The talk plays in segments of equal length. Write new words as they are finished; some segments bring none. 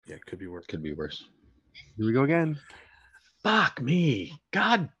Yeah, it could be worse. Could be worse. Here we go again. Fuck me.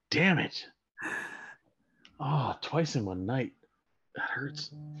 God damn it. Oh, twice in one night. That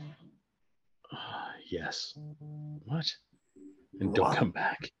hurts. Yes. What? And don't come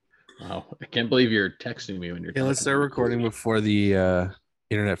back. Wow. I can't believe you're texting me when you're Okay, let's start recording before the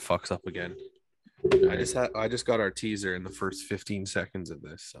internet fucks up again. I just got our teaser in the first 15 seconds of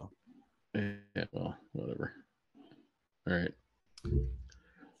this, so yeah, well, whatever. All right.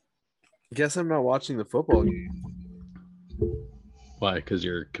 Guess I'm not watching the football game. Why? Because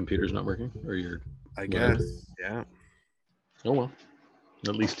your computer's not working, or your? I guess. Yeah. Oh well.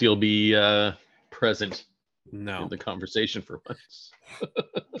 At least you'll be present in No. the conversation for once.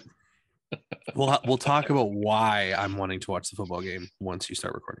 We'll talk about why I'm wanting to watch the football game once you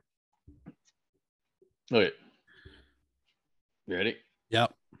start recording. Okay. You ready?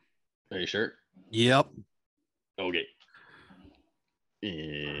 Yep. Are you sure? Yep. Okay.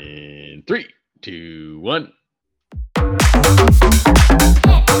 In 3, 2, 1.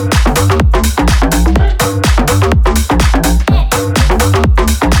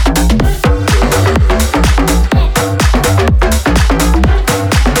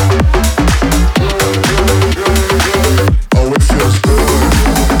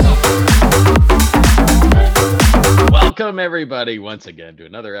 Welcome everybody once again to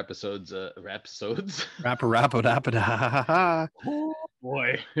another episodes. Oh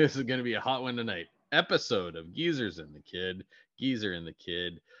boy, this is gonna be a hot one tonight. Episode of Geezers and the Kid, Geezer and the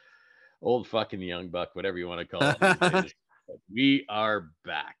Kid, old fucking young buck, whatever you want to call it these days. We are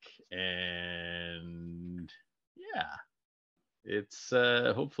back, and yeah, it's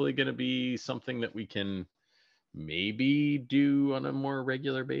hopefully gonna be something that we can maybe do on a more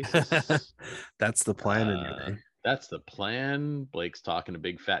regular basis. That's the plan anyway. That's the plan. Blake's talking a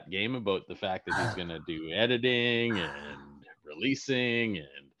big fat game about the fact that he's going to do editing and releasing.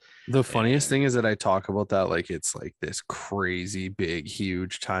 And the funniest thing is that I talk about that like it's like this crazy, big,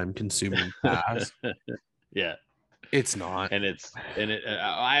 huge, time consuming task. Yeah, it's not.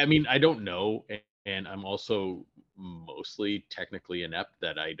 I mean, I don't know. And I'm also mostly technically inept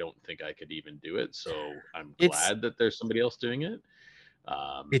that I don't think I could even do it. So I'm glad that there's somebody else doing it.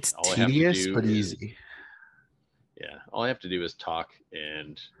 It's tedious, but easy. Yeah, all I have to do is talk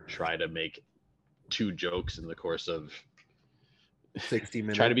and try to make 2 jokes in the course of 60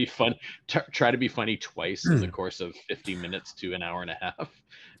 minutes. Try to be fun. Try to be funny twice in the course of 50 minutes to an hour and a half,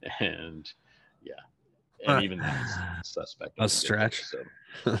 and yeah, and even that's suspect. A stretch. So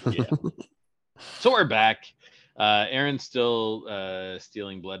yeah. So we're back. Aaron's still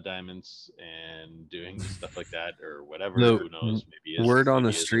stealing blood diamonds and doing stuff like that or whatever. Who knows? Maybe word on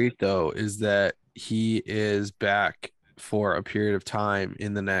the street though is that he is back for a period of time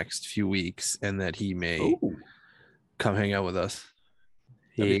in the next few weeks, and that he may come hang out with us.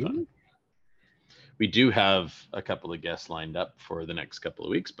 We do have a couple of guests lined up for the next couple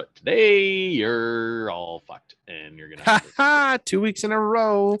of weeks, but today you're all fucked and you're gonna have 2 weeks in a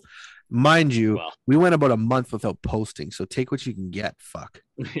row. Mind you, we went about a month without posting, so take what you can get. Fuck.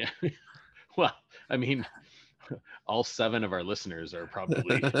 Yeah. Well, I mean, all 7 of our listeners are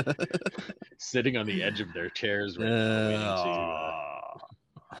probably sitting on the edge of their chairs right now.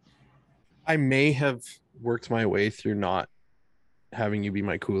 I may have worked my way through not having you be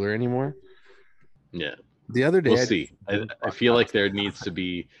my cooler anymore. Yeah. The other day, we'll see. I feel like there needs to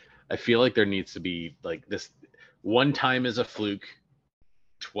be. I feel like there needs to be like this. One time is a fluke.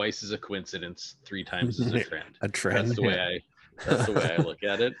 Twice is a coincidence. 3 times is a trend. A trend. That's the way I look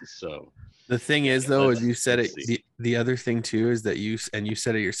at it. So the thing is, though, as you said it, the other thing too is that you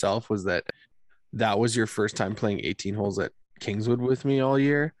said it yourself was that was your first time playing 18 holes at Kingswood with me all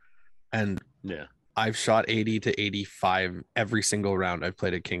year, and yeah, I've shot 80 to 85 every single round I've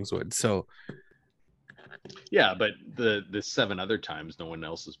played at Kingswood. So yeah, but the 7 other times no one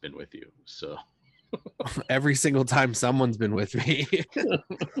else has been with you. So every single time someone's been with me.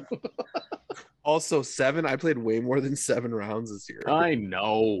 Also 7, I played way more than 7 rounds this year. I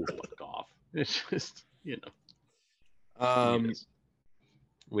know. Fuck off. It's just,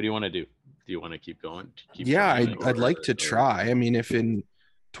 what do you want to do? Do you want to keep going? I'd like to try. I mean, if in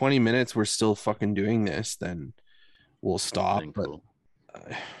 20 minutes we're still fucking doing this, then we'll stop. But cool.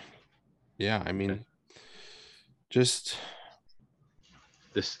 Yeah, I mean, just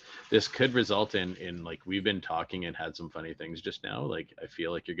this could result in like we've been talking and had some funny things just now. Like I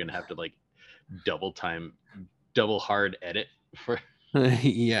feel like you're gonna have to like double hard edit for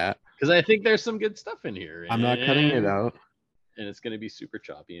yeah, because I think there's some good stuff in here. I'm not cutting it out, and it's gonna be super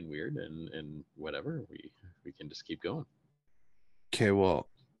choppy and weird and whatever. We can just keep going. Okay, well,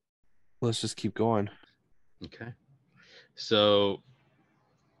 let's just keep going. Okay, so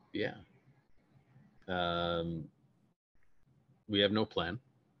Yeah. We have no plan.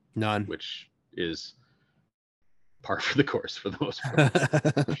 None. Which is par for the course for the most part.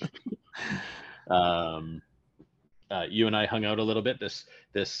 You and I hung out a little bit this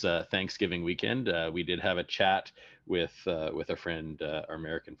Thanksgiving weekend. We did have a chat with our friend, our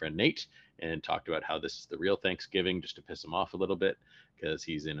American friend Nate, and talked about how this is the real Thanksgiving, just to piss him off a little bit because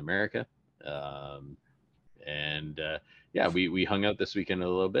he's in America. Yeah, we hung out this weekend a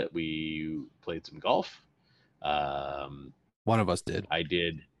little bit. We played some golf. One of us did. I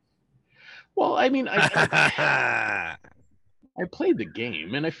did. Well, I mean, I played the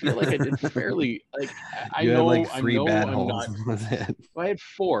game, and I feel like I did fairly. Like I You had know, like I 3 know, bad I'm holes. not. Was it? I had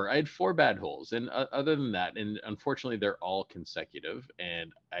four. I had four bad holes, and other than that, and unfortunately, they're all consecutive,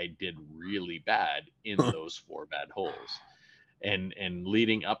 and I did really bad in those four bad holes, and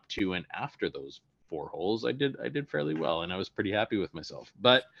leading up to and after those four holes, I did fairly well, and I was pretty happy with myself.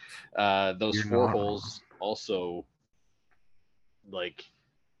 But those You're four not holes also like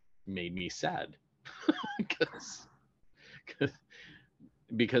made me sad because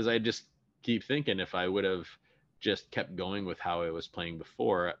because I just keep thinking if I would have just kept going with how I was playing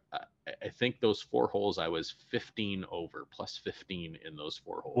before, I think those four holes I was 15 over, plus 15 in those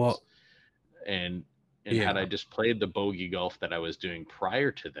four holes. Well, and yeah. Had I just played the bogey golf that I was doing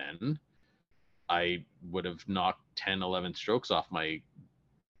prior to then, I would have knocked 10, 11 strokes off my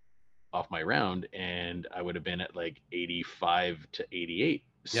round, and I would have been at like 85 to 88.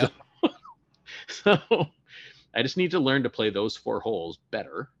 Yeah. So I just need to learn to play those four holes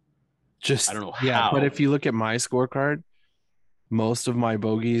better. I don't know how. But if you look at my scorecard, most of my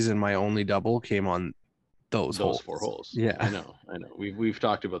bogeys and my only double came on those holes. Four holes. Yeah, I know. We've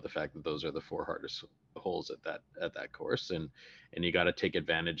talked about the fact that those are the four hardest holes at that course, and you got to take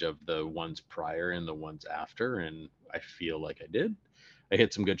advantage of the ones prior and the ones after. And I feel like I did. I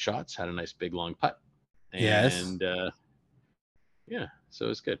hit some good shots, had a nice big long putt, and yeah, so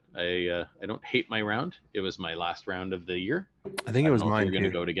it's good. I don't hate my round. It was my last round of the year. I think it was mine. You're going to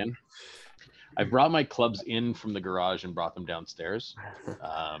go it again. I brought my clubs in from the garage and brought them downstairs.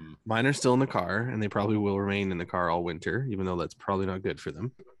 Mine are still in the car, and they probably will remain in the car all winter, even though that's probably not good for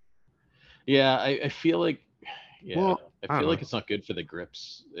them. Yeah, I feel like, I feel like it's not good for the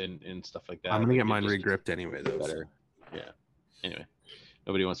grips and stuff like that. I'm gonna get mine regripped anyway, though. Better. So. Yeah. Anyway,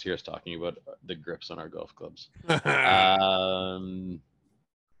 nobody wants to hear us talking about the grips on our golf clubs.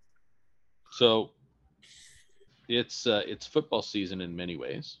 So it's football season in many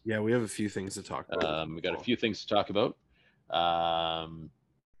ways. Yeah, we have a few things to talk about. We got a few things to talk about.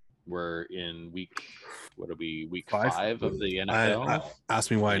 We're in week 5 of the NFL. Ask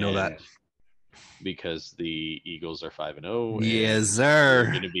me why I know that. Because the Eagles are 5-0. Yes,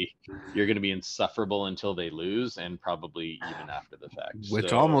 sir. You're gonna be insufferable until they lose, and probably even after the fact.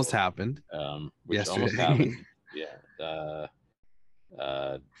 Which almost happened. Yeah.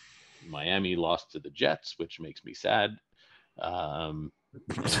 Miami lost to the Jets, which makes me sad. And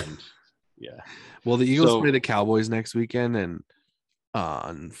yeah. Well, the Eagles play the Cowboys next weekend, and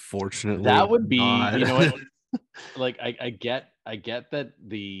unfortunately, that would be you know what? Like I get that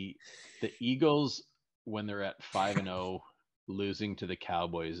the Eagles, when they're at 5-0, losing to the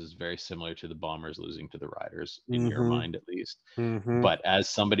Cowboys is very similar to the Bombers losing to the Riders in your mind, at least. But as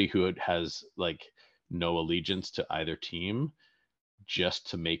somebody who has like no allegiance to either team, just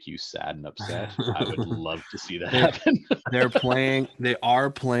to make you sad and upset, I would love to see that happen. They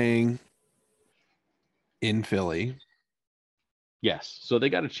are playing in Philly. Yes, so they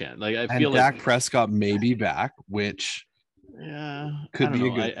got a chance. Like I feel like Dak Prescott may be back, which could be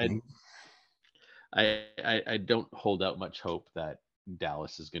a good thing. I don't hold out much hope that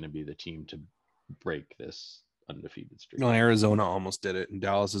Dallas is going to be the team to break this undefeated streak. No, Arizona almost did it, and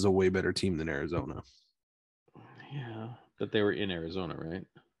Dallas is a way better team than Arizona. Yeah, but they were in Arizona, right?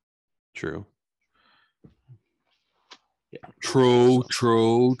 True. Yeah. True.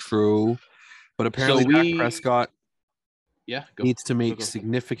 But apparently, Dak Prescott needs to make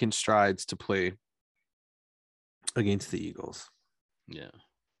significant strides to play against the Eagles. Yeah.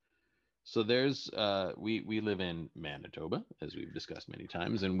 So there's we live in Manitoba, as we've discussed many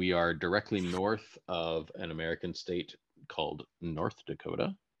times, and we are directly north of an American state called North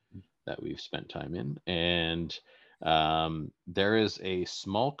Dakota that we've spent time in. And there is a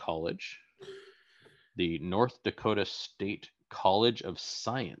small college, the North Dakota State College of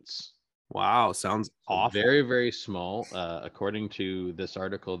Science. Wow, sounds awful. Very, very small. According to this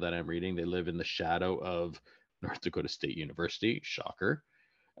article that I'm reading, they live in the shadow of North Dakota State University. Shocker.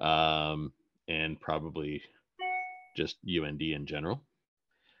 And probably just UND in general.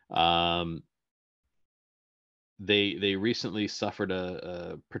 they recently suffered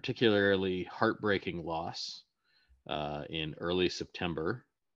a particularly heartbreaking loss in early September.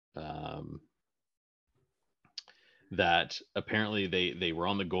 That apparently they were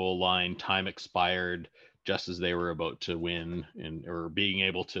on the goal line, time expired just as they were about to win, and or being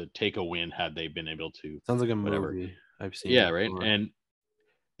able to take a win had they been able to. Sounds like a whatever movie I've seen. Yeah, right. before.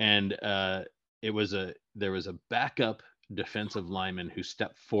 And there was a backup defensive lineman who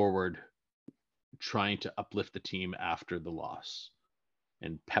stepped forward trying to uplift the team after the loss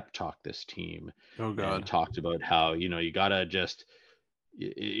and pep talk this team. Oh God. And talked about how, you gotta just,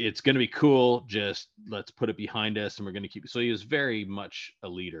 it's going to be cool, just let's put it behind us and we're going to keep. So he was very much a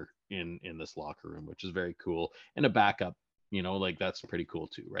leader in this locker room, which is very cool. And a backup, like that's pretty cool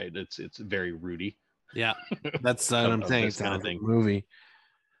too, right? It's very Rudy. Yeah, that's what I'm saying. It's kind of thing. Movie.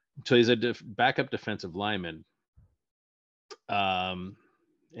 So he's a backup defensive lineman. And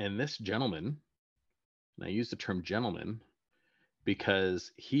this gentleman, and I use the term gentleman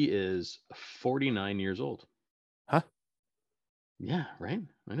because he is 49 years old. Huh? Yeah, right.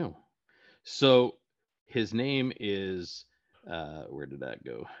 I know. So his name is, where did that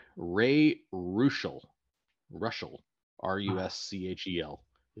go? Ray Ruschel. Ruschel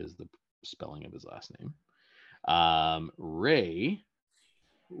is the spelling of his last name. Ray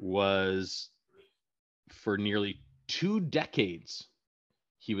was, for nearly 2 decades,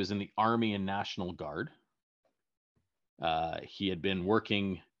 he was in the Army and National Guard. He had been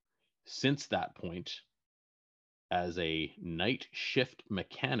working since that point as a night shift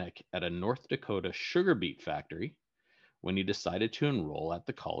mechanic at a North Dakota sugar beet factory when he decided to enroll at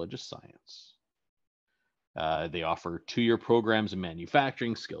the College of Science. They offer 2-year programs in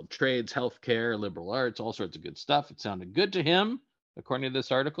manufacturing, skilled trades, healthcare, liberal arts, all sorts of good stuff. It sounded good to him. According to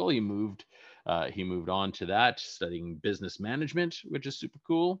this article, he moved on to that, studying business management, which is super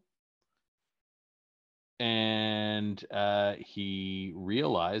cool. And he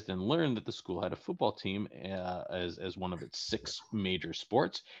realized and learned that the school had a football team as one of its 6 major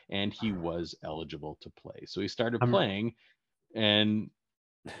sports, and he was eligible to play. So he started playing, and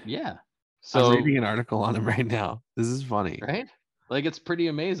yeah. So I'm reading an article on him right now. This is funny, right? Like, it's pretty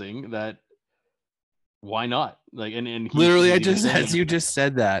amazing that. Why not? Like, and literally, as you just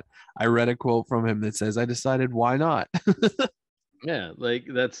said that, I read a quote from him that says, "I decided why not." Yeah, like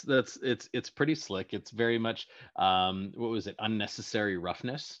it's pretty slick. It's very much what was it? Unnecessary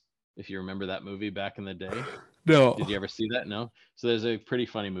Roughness. If you remember that movie back in the day. No. Did you ever see that? No. So there's a pretty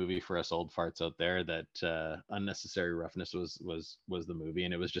funny movie for us old farts out there that Unnecessary Roughness was the movie,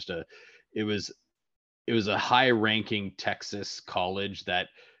 and it was just it was a high-ranking Texas college that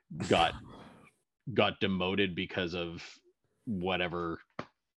got demoted because of whatever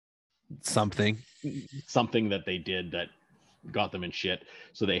something that they did that got them in shit.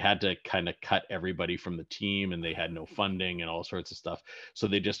 So they had to kind of cut everybody from the team, and they had no funding and all sorts of stuff. So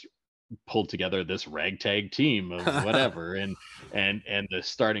they just pulled together this ragtag team of whatever. and the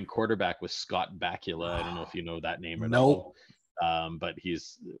starting quarterback was Scott Bakula. I don't know if you know that name or all. But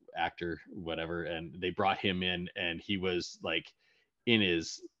he's actor, whatever. And they brought him in, and he was like in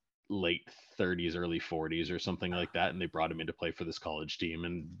his late 30s, early 40s or something like that. And they brought him in to play for this college team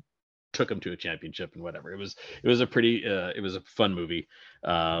and took him to a championship and whatever. It was a pretty, it was a fun movie.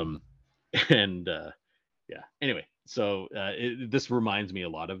 Yeah, anyway, so this reminds me a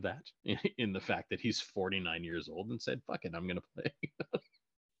lot of that in the fact that he's 49 years old and said, fuck it, I'm going to play.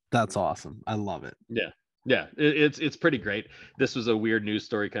 That's awesome. I love it. Yeah, it's pretty great. This was a weird news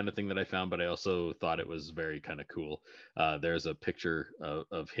story kind of thing that I found, but I also thought it was very kind of cool. There's a picture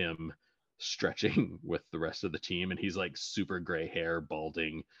of him stretching with the rest of the team, and he's like super gray hair,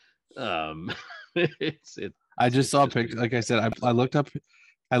 balding. I just saw a picture. Like I said, I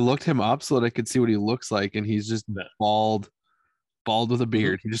looked him up so that I could see what he looks like, and he's just bald with a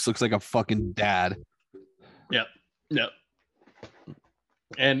beard. He just looks like a fucking dad. Yep.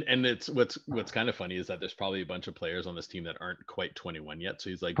 And it's what's kind of funny is that there's probably a bunch of players on this team that aren't quite 21 yet, so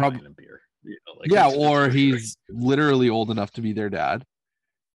he's like buying a beer. Or he's literally old enough to be their dad.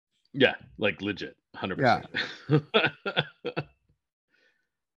 Yeah, like legit, 100%. Yeah.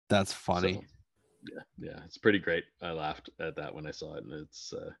 That's funny. So, yeah, it's pretty great. I laughed at that when I saw it, and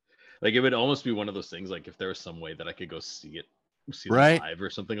it's like it would almost be one of those things. Like if there was some way that I could go see them live or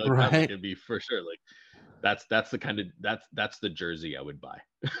something like that, like, it'd be for sure. Like that's the kind of that's the jersey I would buy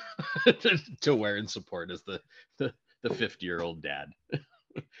to wear in support as the 50-year-old dad,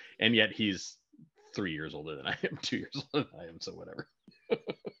 and yet he's 3 years older than I am, 2 years older than I am, so whatever.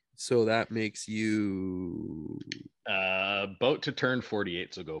 So that makes you about to turn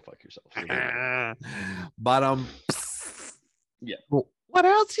 48, so go fuck yourself. But yeah. What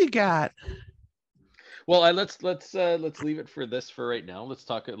else you got? Well, let's leave it for this for right now. Let's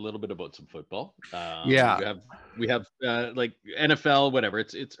talk a little bit about some football. Yeah. We have like NFL, whatever.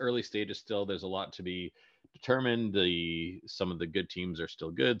 It's early stages still. There's a lot to be determined. Some of the good teams are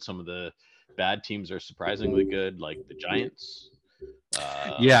still good. Some of the bad teams are surprisingly good, like the Giants.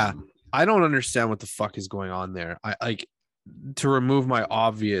 Yeah. I don't understand what the fuck is going on there. I like to remove my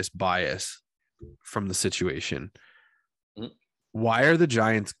obvious bias from the situation. Mhm. Why are the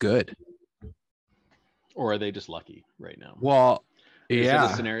Giants good? Or are they just lucky right now? Well, Is it a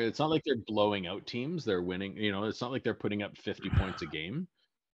yeah. scenario? It's not like they're blowing out teams. They're winning. It's not like they're putting up 50 points a game.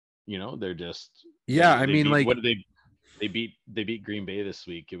 They're just Yeah, I they mean, beat like, what did they beat Green Bay this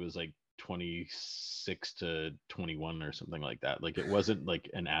week. It was like 26-21 or something like that. Like it wasn't like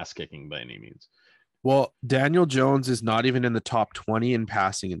an ass kicking by any means. well, Daniel Jones is not even in the top 20 in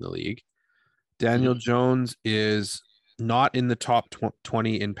passing in the league. Daniel Jones is not in the top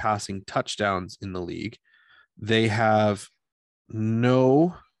 20 in passing touchdowns in the league. They have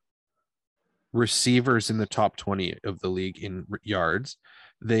no receivers in the top 20 of the league in yards.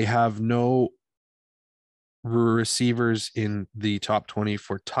 They have no receivers in the top 20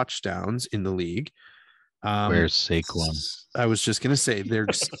 for touchdowns in the league. Where's Saquon? I was just gonna say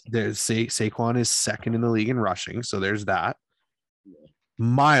Saquon is second in the league in rushing, so there's that.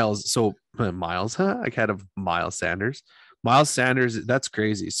 Miles, I had a Miles Sanders. Miles Sanders, that's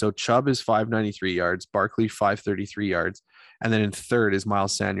crazy. So Chubb is 593 yards, Barkley 533 yards, and then in third is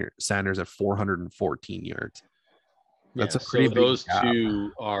Miles Sanders at 414 yards. That's a pretty big those gap.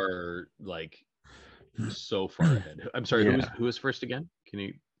 two are like so far ahead. I'm sorry, Yeah. who was first again? Can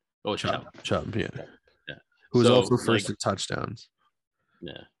you? Oh, Chubb. Chubb, yeah. Yeah. Who was So, also first in touchdowns.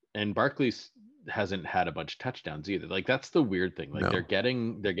 Yeah, and Barkley's hasn't had a bunch of touchdowns either. Like that's the weird thing. Like No. they're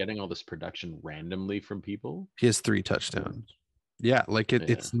getting all this production randomly from people. He has 3 touchdowns. Yeah, like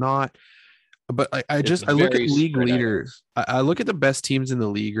it's not. But I look at very league spread out. leaders. I look at the best teams in the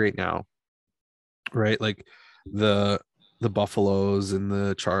league right now, right? Like the Buffaloes and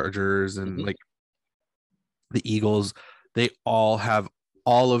the Chargers and like the Eagles. They all have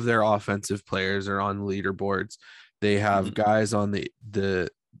all of their offensive players are on leaderboards. They have guys on the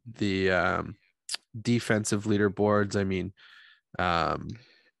defensive leaderboards. I mean,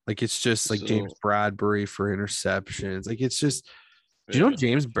 like it's just like James Bradbury for interceptions. Like it's just, do you know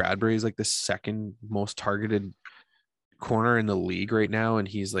James Bradbury is like the second most targeted corner in the league right now, and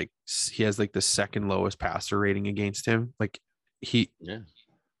he has like the second lowest passer rating against him. Like Here's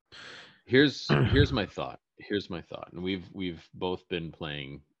my thought. And we've both been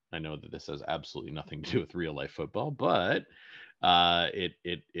playing. I know that this has absolutely nothing to do with real life football, but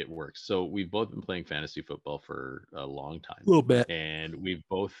it works. So we've both been playing fantasy football for a long time, a little bit, and we've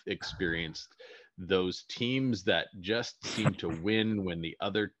both experienced those teams that just seem to win when the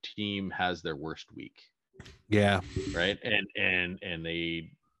other team has their worst week. Yeah. Right. And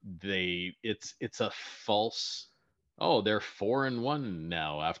they it's a false, oh, they're 4-1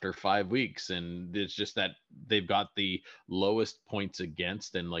 now after 5 weeks, and it's just that they've got the lowest points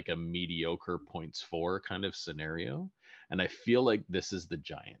against and like a mediocre points for kind of scenario. And I feel like this is the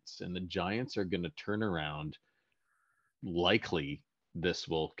Giants, and the Giants are going to turn around. Likely this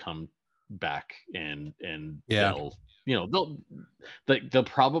will come back, and they'll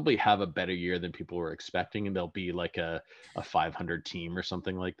probably have a better year than people were expecting, and they'll be like a 500 team or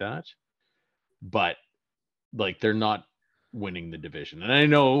something like that. But like they're not winning the division, and I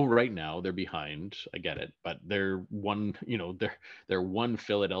know right now they're behind. I get it, but they're one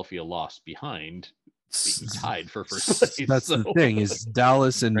Philadelphia loss behind being tied for first place. That's the thing is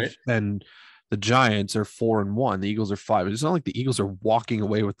Dallas and the Giants are 4-1. The Eagles are 5. It's not like the Eagles are walking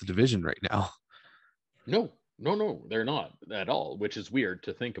away with the division right now. No, they're not at all, which is weird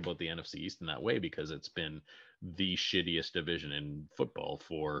to think about the NFC East in that way, because it's been the shittiest division in football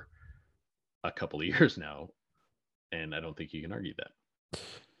for a couple of years now. And I don't think you can argue that.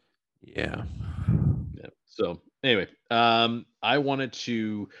 Yeah. So anyway, I wanted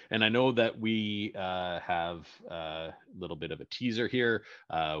to, and I know that we have a little bit of a teaser here.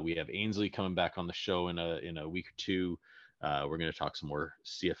 We have Ainsley coming back on the show in a week or two. We're going to talk some more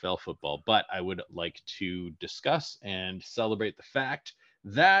CFL football, but I would like to discuss and celebrate the fact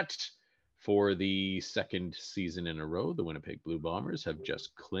that for the second season in a row, the Winnipeg Blue Bombers have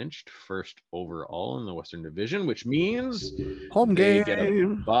just clinched first overall in the Western Division, which means home game. Get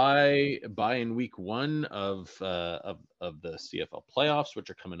a bye in week 1 of the CFL playoffs,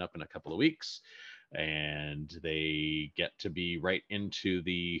 which are coming up in a couple of weeks, and they get to be right into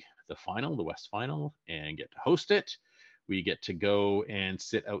the final, the West Final, and get to host it. We get to go and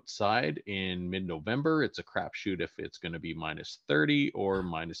sit outside in mid-November. It's a crapshoot if it's going to be -30 or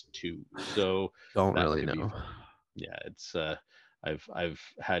 -2. So Don't that really could be know. fun. Yeah, it's I've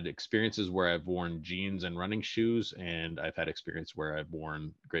had experiences where I've worn jeans and running shoes, and I've had experience where I've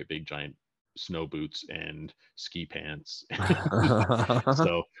worn great big giant snow boots and ski pants.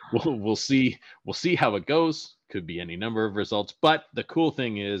 So we'll see how it goes. Could be any number of results, but the cool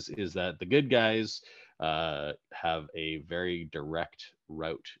thing is that the good guys have a very direct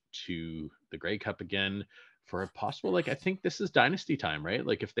route to the Grey Cup again for a possible, like, I think this is dynasty time, right?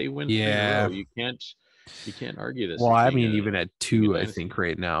 Like if they win 3 in a row, Yeah. you can't argue this Well, as I being mean, a even at being a 2, I dynasty. think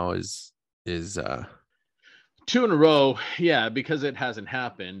right now is 2 in a row, yeah, because it hasn't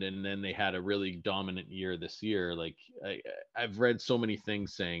happened, and then they had a really dominant year this year. Like I've read so many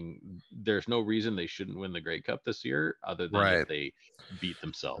things saying there's no reason they shouldn't win the Grey Cup this year, other than if right. they beat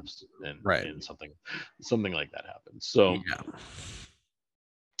themselves Right. and something like that happens. So, Yeah.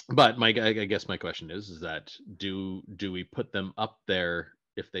 but I guess my question is that do we put them up there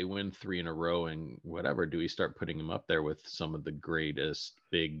if they win 3 in a row and whatever? Do we start putting them up there with some of the greatest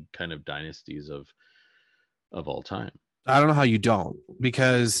big kind of dynasties of all time? I don't know how you don't,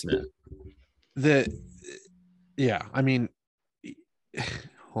 because Yeah. I mean,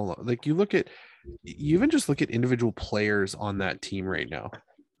 hold on. Like you even just look at individual players on that team right now.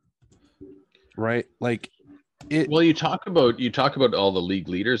 Right? Like Well, you talk about all the league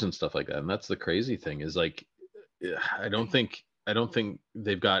leaders and stuff like that, and that's the crazy thing is, like, I don't think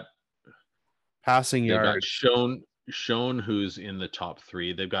they've got passing yards. Shown who's in the top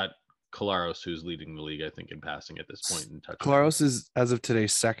 3. They've got Collaros, who's leading the league, I think, in passing at this point in touchdowns. Collaros is, as of today,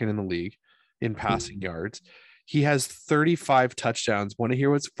 second in the league in passing yards. He has 35 touchdowns. Want to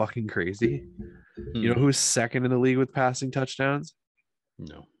hear what's fucking crazy? You know who's second in the league with passing touchdowns?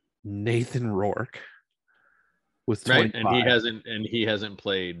 No. Nathan Rourke with 25. Right, and he hasn't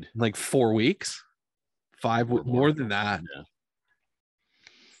played like 4 weeks, 5 more than that.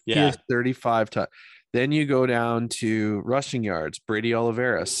 Yeah. He has 35 Then you go down to rushing yards. Brady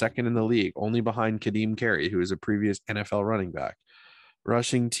Oliveira, second in the league, only behind Kadeem Carey, who is a previous NFL running back.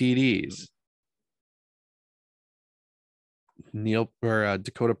 Rushing TDs,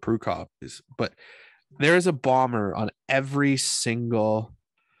 Dakota Prukop is, but there is a bomber on every single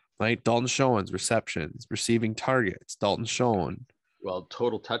night. Dalton Schoen's receptions, receiving targets. Dalton Schoen. Well,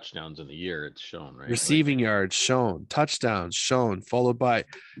 total touchdowns in the year, it's shown, right? Receiving yards shown, touchdowns shown, followed by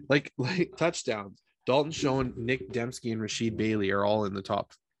like touchdowns. Dalton Schoen, Nick Dembski, and Rashid Bailey are all in the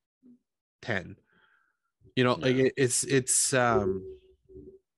top 10. You know, like it's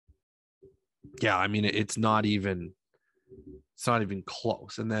yeah, I mean it's not even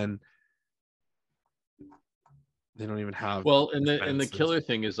close. And then they don't even have and the killer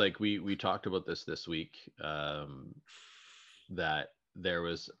thing is, like, we talked about this week, that there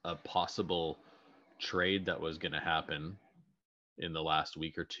was a possible trade that was going to happen in the last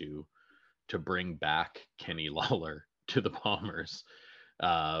week or two to bring back Kenny Lawler to the Bombers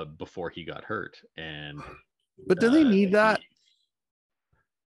before he got hurt. But do they need that?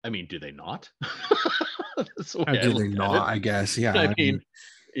 I mean, do they not? Do they not? I guess, yeah. I mean,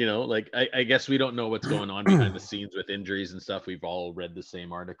 you know, like, I guess we don't know what's going on behind the scenes with injuries and stuff. We've all read the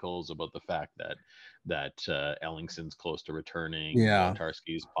same articles about the fact that Ellingson's close to returning. Yeah.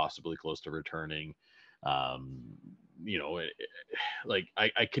 Tarski's possibly close to returning. You know, like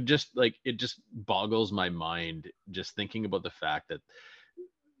I could just, like, it just boggles my mind just thinking about the fact that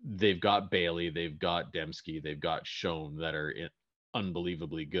they've got Bailey, they've got Dembski, they've got Schoen that are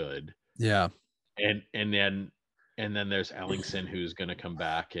unbelievably good. Yeah. And then there's Ellingson, who's going to come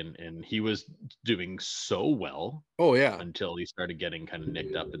back, and he was doing so well. Oh yeah. Until he started getting kind of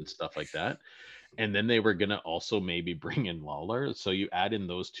nicked up and stuff like that. And then they were going to also maybe bring in Lawler. So you add in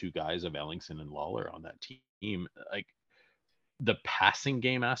those two guys of Ellingson and Lawler on that team, like, the passing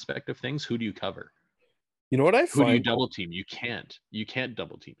game aspect of things, who do you cover? You know what I find? Who do you double team? You can't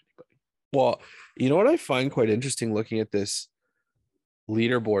double team anybody. Well, you know what I find quite interesting looking at this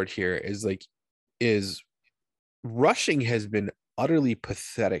leaderboard here is rushing has been utterly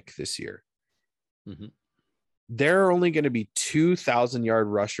pathetic this year. Mm-hmm. There are only going to be 2,000-yard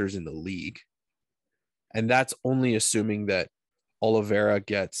rushers in the league. And that's only assuming that Oliveira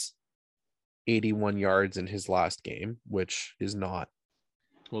gets 81 yards in his last game, which is not.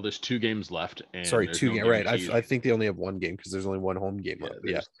 Well, there's 2 games left. And sorry, 2 games. Right. I think they only have 1 game because there's only 1 home game.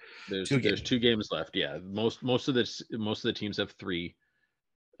 There's 2 games left. Yeah. Most of the teams have 3.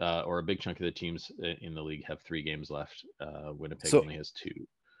 Or a big chunk of the teams in the league have 3 games left. Winnipeg only has 2.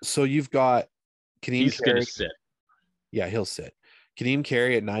 So you've got He's going to sit. Yeah, he'll sit. Kadeem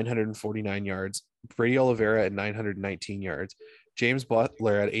Carey at 949 yards, Brady Oliveira at 919 yards, James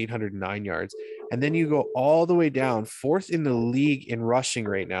Butler at 809 yards. And then you go all the way down. Fourth in the league in rushing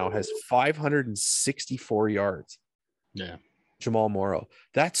right now has 564 yards. Yeah. Jamal Morrow.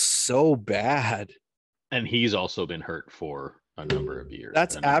 That's so bad. And he's also been hurt for a number of years.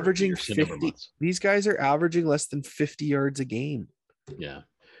 That's averaging 50. These guys are averaging less than 50 yards a game. Yeah.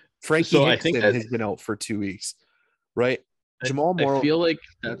 Frankie Hickson has been out for 2 weeks, right? Jamal Morrow. I feel like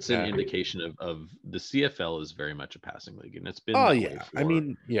that's an indication of the CFL is very much a passing league, and it's been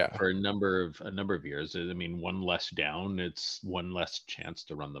for a number of years. I mean, one less down, it's one less chance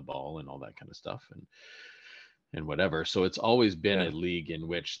to run the ball and all that kind of stuff, and whatever. So it's always been a league in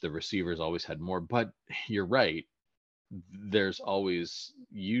which the receivers always had more. But you're right, there's always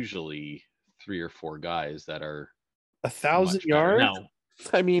usually 3 or 4 guys that are 1,000 yards. Now,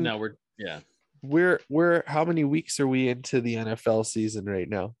 I mean, now we're how many weeks are we into the NFL season right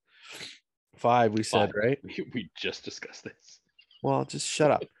now? 5, we said, right? We just discussed this. Well, just shut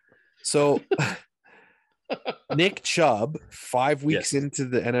up. So Nick Chubb, 5 weeks into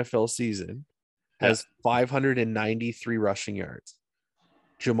the NFL season, has 593 rushing yards.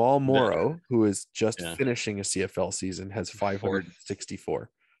 Jamal Morrow, who is just finishing a CFL season, has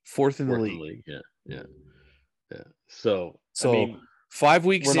 564. Fourth in the league. Yeah. So I mean, 5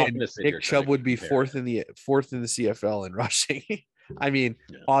 weeks in, Nick Chubb would be fourth in the CFL in rushing. I mean,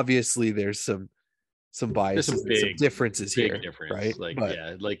 obviously there's some biases, some differences here, right?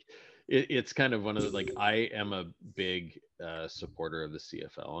 It's kind of one of the I am a big supporter of the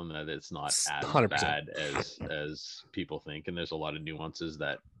CFL, and that it's not as 100%. Bad as people think, and there's a lot of nuances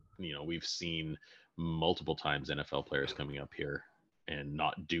that we've seen multiple times. NFL players coming up here and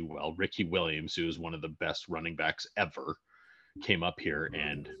not do well. Ricky Williams, who is one of the best running backs ever, came up here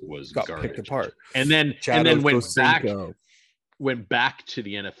and got picked apart, and then went back to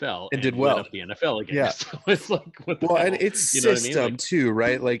the NFL and did well up the NFL again. Yeah, so it's and it's system too,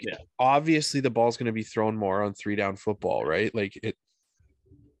 right? Obviously the ball's going to be thrown more on 3-down football, right?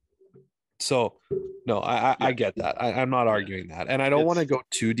 So no, I get that. I'm not arguing that, and I don't want to go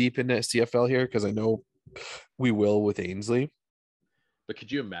too deep into CFL here because I know we will with Ainsley. But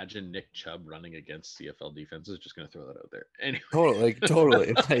could you imagine Nick Chubb running against CFL defenses? Just going to throw that out there. Anyway.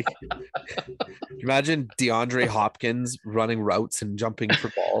 Totally. Imagine DeAndre Hopkins running routes and jumping for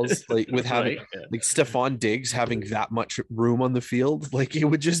balls, with having Stephon Diggs having that much room on the field. It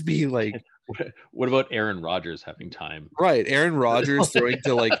would just be What about Aaron Rodgers having time? Right, Aaron Rodgers throwing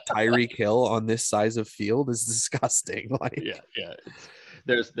to Tyreek Hill on this size of field is disgusting.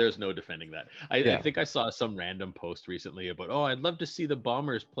 There's no defending that. I think I saw some random post recently about, I'd love to see the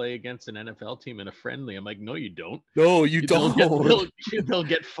Bombers play against an NFL team in a friendly. I'm like, no, you don't. No, you don't. They'll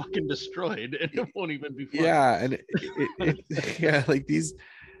get fucking destroyed, and it won't even be fun. Yeah, and these.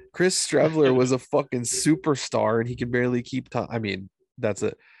 Chris Streveler was a fucking superstar, and he can barely keep time. I mean, that's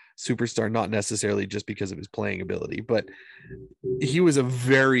a superstar, not necessarily just because of his playing ability, but he was a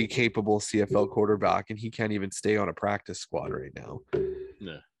very capable CFL quarterback, and he can't even stay on a practice squad right now.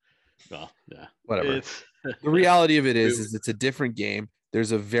 No. Well, yeah. Whatever. The reality of it is it's a different game.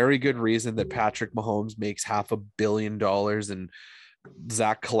 There's a very good reason that Patrick Mahomes makes $500 million and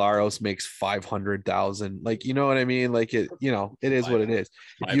Zach Collaros makes 500,000. You know what I mean? It is what it is.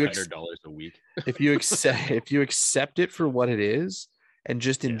 $500 a week. if you accept it for what it is and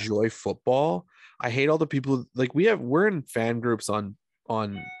just enjoy football. I hate all the people we're in fan groups on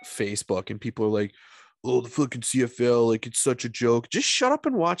Facebook, and people are like, oh, the fucking CFL, it's such a joke. Just shut up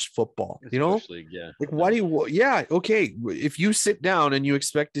and watch football. League, why do you? Okay. If you sit down and you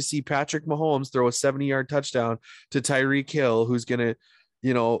expect to see Patrick Mahomes throw a 70-yard touchdown to Tyreek Hill, who's gonna,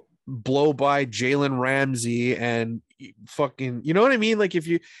 blow by Jalen Ramsey and fucking, you know what I mean?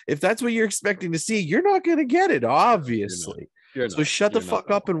 If that's what you're expecting to see, you're not gonna get it, obviously. So shut the fuck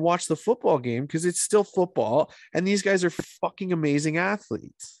up and watch the football game, because it's still football, and these guys are fucking amazing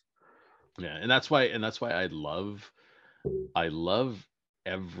athletes. Yeah, and that's why I love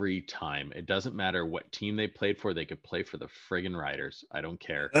every time. It doesn't matter what team they played for. They could play for the friggin' Riders. I don't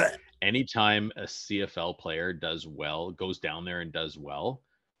care. Anytime a CFL player goes down there and does well,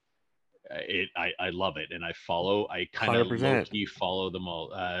 I love it, and I kind of low-key follow them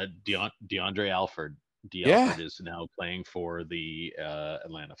all. DeAndre Alford. Alford is now playing for the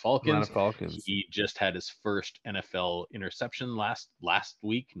Atlanta Falcons. He just had his first NFL interception last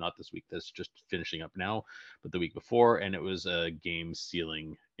week, not this week. That's just finishing up now, but the week before, and it was a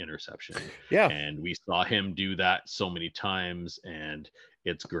game-sealing interception. Yeah, and we saw him do that so many times, and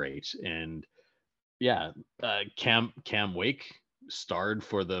it's great. And Cam Wake starred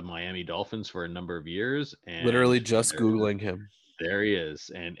for the Miami Dolphins for a number of years, and literally just Googling him. There he is.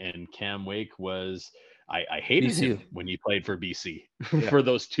 And Cam Wake was, I hated BC. him when he played for BC Yeah. for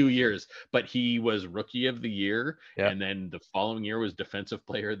those 2 years, but he was rookie of the year. Yeah. And then the following year was defensive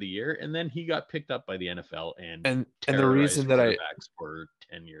player of the year. And then he got picked up by the NFL and the reason that quarterbacks for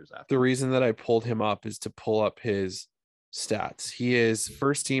 10 years after. The reason that I pulled him up is to pull up his stats. He is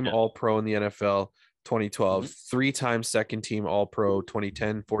first team All-Pro in the NFL 2012, 3-time second team All-Pro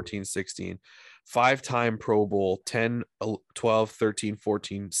 2010, 14, 16, 5-time Pro Bowl 10, 12, 13,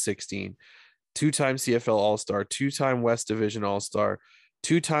 14, 16, 2-time CFL All-Star, 2-time West Division All-Star,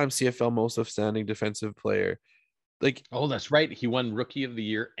 2-time CFL Most Outstanding Defensive Player. Like, oh, that's right. He won Rookie of the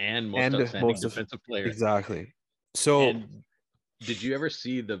Year and Most Outstanding Defensive Player. Exactly. So, and did you ever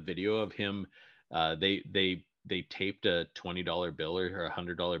see the video of him? They taped a $20 bill or a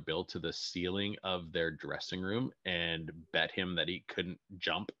 $100 bill to the ceiling of their dressing room and bet him that he couldn't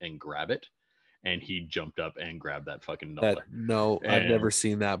jump and grab it. And he jumped up and grabbed that fucking dollar. I've never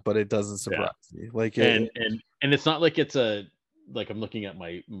seen that, but it doesn't surprise me. Like, and it's not like it's like I'm looking at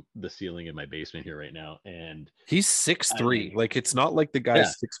the ceiling in my basement here right now, and he's 6'3". Like, it's not like the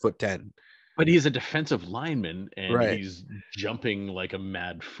guy's 6'10". But he's a defensive lineman, and he's jumping like a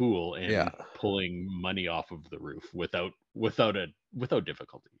mad fool and pulling money off of the roof without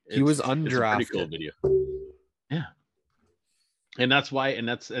difficulty. He was undrafted. It's a pretty cool video. Yeah, and that's why, and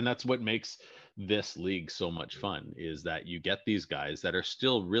that's what makes this league so much fun, is that you get these guys that are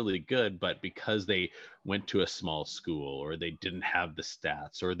still really good, but because they went to a small school or they didn't have the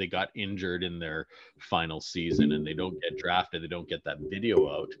stats or they got injured in their final season and they don't get drafted, they don't get that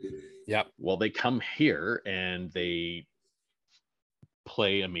video out. Yep. Well, they come here and they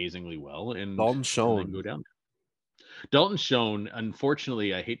play amazingly well, and Dalton Schoen and go down. Dalton Schoen,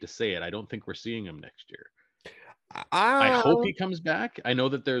 unfortunately, I hate to say it, I don't think we're seeing him next year. I hope he comes back. I know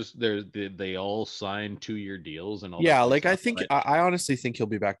that they all sign 2-year deals and all. Yeah, like stuff, I think I honestly think he'll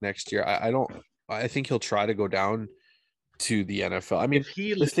be back next year. I think he'll try to go down to the NFL. I mean,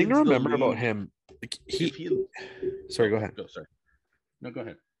 the thing to remember about him, like, sorry, go ahead. Sorry. No, go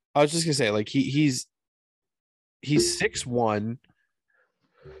ahead. I was just gonna say, like, he's 6'1",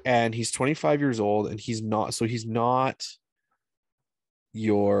 and he's 25 years old, and he's not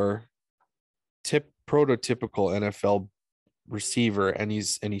your prototypical NFL receiver, and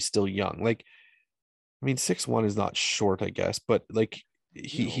he's still young. Like, I mean, 6'1" is not short, I guess, but like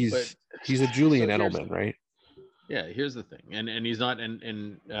he's a Julian Edelman, right? Yeah, here's the thing, and he's not,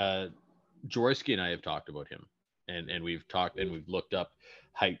 and Jaworski and I have talked about him, and we've talked and we've looked up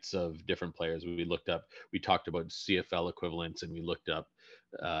heights of different players. We talked about CFL equivalents, and we looked up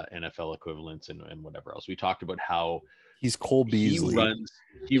NFL equivalents and whatever else. We talked about how he's Cole Beasley.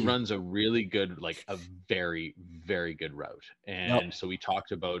 He runs a really good, like a very, very good route. And so we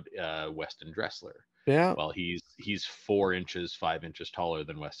talked about Weston Dressler. Yeah. Well, he's 4 inches, 5 inches taller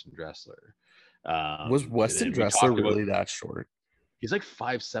than Weston Dressler. Was Weston Dressler really that short? He's like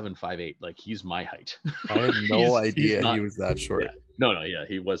 5'7", 5'8". Like, he's my height. I had no idea he was that short. Yeah. No, yeah,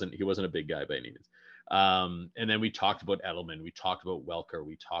 he wasn't a big guy by any means. And then we talked about Edelman, we talked about Welker,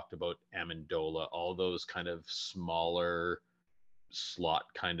 we talked about Amendola, all those kind of smaller slot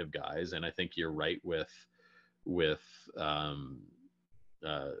kind of guys. And I think you're right with who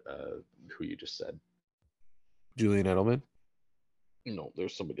you just said. Julian Edelman? No,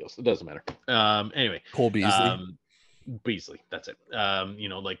 there's somebody else. It doesn't matter. Anyway, Cole Beasley. Beasley, that's it.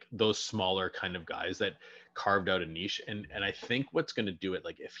 Like those smaller kind of guys that carved out a niche. And I think what's going to do it,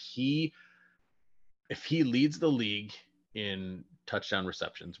 like if he leads the league in touchdown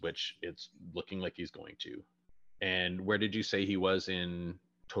receptions, which it's looking like he's going to, and where did you say he was in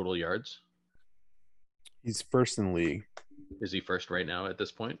total yards? He's first in the league. Is he first right now at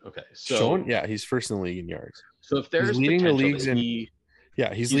this point? Okay, so he's first in the league in yards. So if there's leading the leagues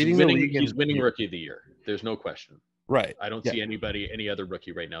he's leading the league. He's winning Rookie of the Year. There's no question. Right. I don't see any other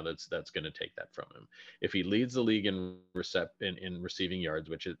rookie right now that's going to take that from him. If he leads the league in receiving yards,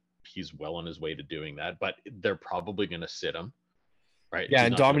 which he's well on his way to doing that, but they're probably going to sit him. Right. Yeah,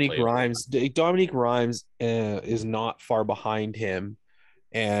 and Dominique Rhymes is not far behind him,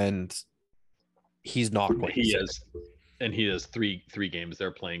 and he's not going to sit him. And he has three games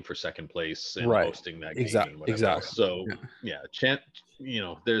they're playing for second place and hosting that game. Exactly. So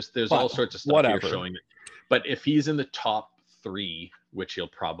there's all sorts of stuff here showing that. But if he's in the top 3, which he'll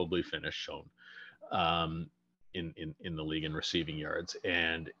probably finish, shown in the league in receiving yards,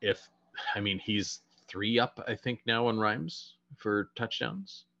 and he's 3 up, I think, now on Rhymes for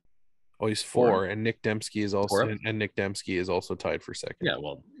touchdowns. Oh, he's 4, and Nick Dembski is also tied for second. Yeah,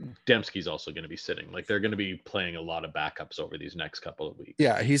 well, Dembski's also going to be sitting. Like, they're going to be playing a lot of backups over these next couple of weeks.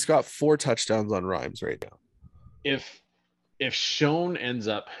 Yeah, he's got 4 touchdowns on Rhymes right now. if Schoen ends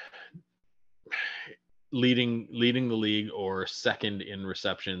up leading the league or second in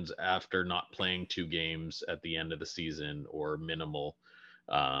receptions after not playing 2 games at the end of the season or minimal,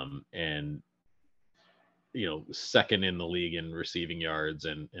 and second in the league in receiving yards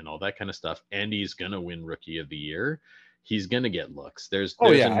and all that kind of stuff, and he's gonna win Rookie of the Year, he's gonna get looks. There's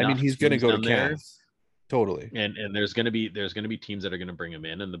I mean, he's gonna teams go to down there, Cass. Totally. and there's gonna be teams that are gonna bring him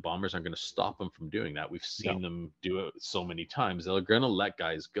in, and the Bombers aren't gonna stop him from doing that. We've seen them do it so many times. They're gonna let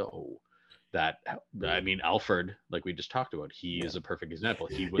guys go. That, I mean, Alford, like we just talked about, he is a perfect example.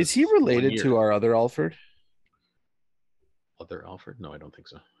 Is he related to our other Alford? Other Alford? No, I don't think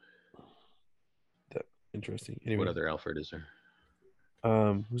so. Interesting. Anyway, what other Alford is there?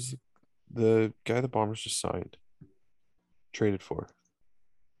 Who's the guy the Bombers just signed, traded for?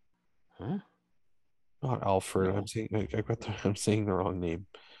 Huh? Not Alford. No. I'm saying the wrong name.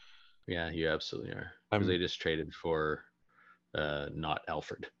 Yeah, you absolutely are. Because they just traded for not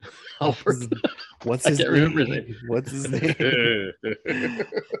Alford. Alford. What's his name? What's his name?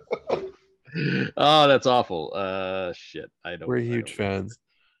 Oh, that's awful. Shit. We're huge fans.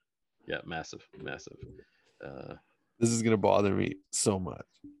 Yeah, massive. This is gonna bother me so much.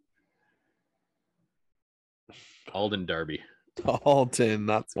 Alden Darby. Alton.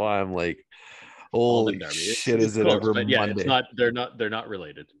 That's why I'm like, holy shit! Is it ever Monday? Yeah, it's not. They're not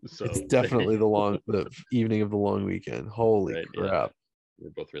related. So it's definitely the evening of the long weekend. Holy crap! Yeah. We're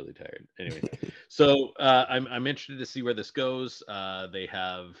both really tired. Anyway, so I'm interested to see where this goes. They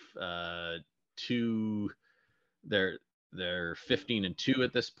have 2. They're 15-2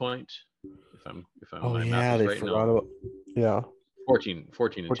 at this point. If I'm my math is right. Forgot about 14-2.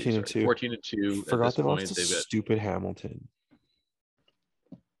 14-2. Forgot they lost to stupid Hamilton.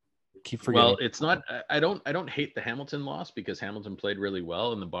 Keep forgetting. Well, it's not. I don't hate the Hamilton loss because Hamilton played really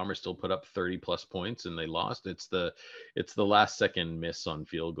well and the Bombers still put up 30+ points and they lost. It's the last second miss on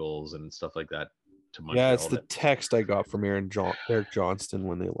field goals and stuff like that to Montreal. Yeah, it's the text I got from Eric Johnston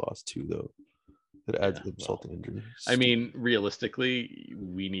when they lost too, though. That adds insult to injury. I mean, realistically,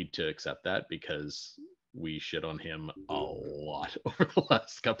 we need to accept that because we shit on him a lot over the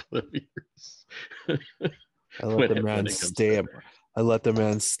last couple of years. I let the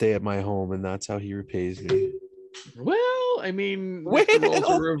man stay at my home, and that's how he repays me. Well, I mean, if the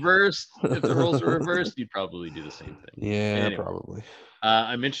roles are reversed, you'd probably do the same thing. Yeah, anyway, probably.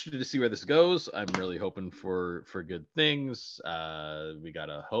 I'm interested to see where this goes. I'm really hoping for good things. We got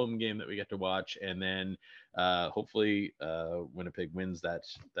a home game that we get to watch, and then hopefully Winnipeg wins that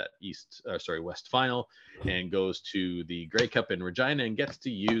West final and goes to the Grey Cup in Regina and gets to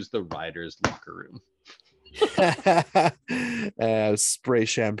use the Riders locker room. Spray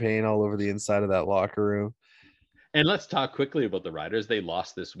champagne all over the inside of that locker room. And let's talk quickly about the Riders. They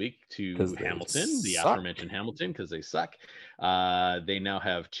lost this week to Hamilton, the aforementioned Hamilton, because they suck. They now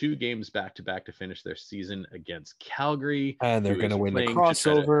have 2 games back-to-back to finish their season against Calgary. And they're going to win the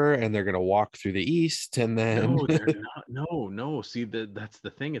crossover, and they're going to walk through the East, and then... No, they're not. No. See, that's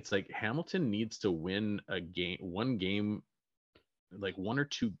the thing. It's like Hamilton needs to win one game, like 1 or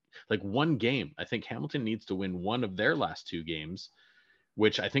 2, like 1 game. I think Hamilton needs to win one of their last 2 games,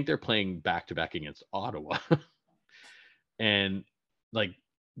 which I think they're playing back-to-back against Ottawa. And like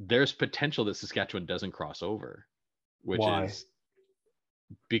there's potential that Saskatchewan doesn't cross over, which is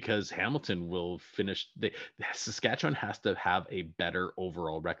because Hamilton will finish. Saskatchewan has to have a better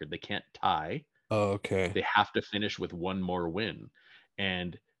overall record. They can't tie. Oh, okay. They have to finish with 1 more win.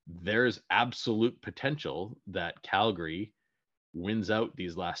 And there's absolute potential that Calgary wins out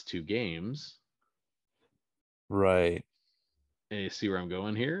these last 2 games. Right. And you see where I'm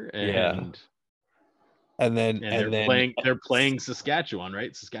going here? And then they're playing Saskatchewan,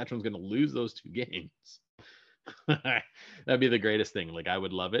 right? Saskatchewan's going to lose those 2 games. That'd be the greatest thing. Like I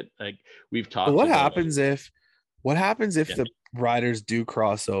would love it. Like we've talked. What happens if the Riders do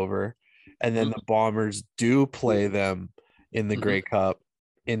cross over, and then the Bombers do play them in the Grey Cup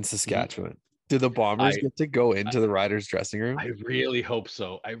in Saskatchewan? Do the Bombers get to go into the Riders dressing room? I really hope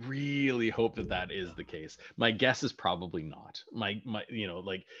so. I really hope that is the case. My guess is probably not. My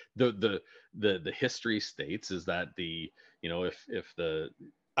like the history states is that if the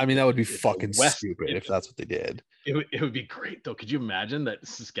I mean, that would be fucking stupid if that's what they did. It would be great though. Could you imagine that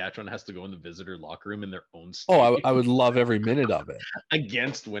Saskatchewan has to go in the visitor locker room in their own state? Oh, I would love every minute of it.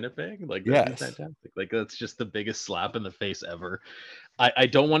 Against Winnipeg? Like that'd be fantastic. Like that's just the biggest slap in the face ever. I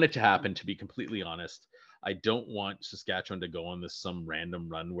don't want it to happen, to be completely honest. I don't want Saskatchewan to go on some random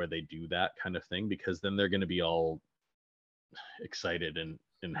run where they do that kind of thing, because then they're going to be all excited and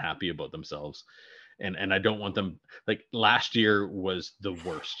happy about themselves. And I don't want them, like last year was the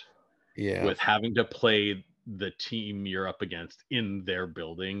worst. Yeah. With having to play the team you're up against in their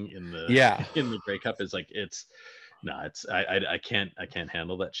building in the in the Grey Cup is like I can't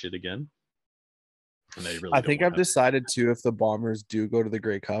handle that shit again. And I think I've decided too, if the Bombers do go to the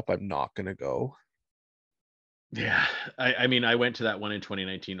Grey Cup, I'm not gonna go. Yeah, I mean, I went to that one in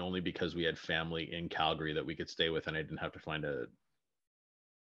 2019 only because we had family in Calgary that we could stay with, and I didn't have to find a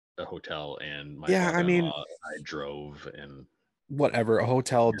hotel. And my father-in-law, I drove and whatever, a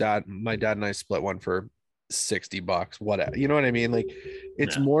hotel. My dad and I split one for $60. Whatever, you know what I mean? Like,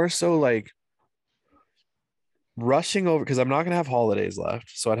 it's more so like rushing over, because I'm not gonna have holidays left,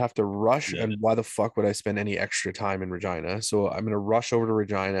 so I'd have to rush. And why the fuck would I spend any extra time in Regina? So I'm gonna rush over to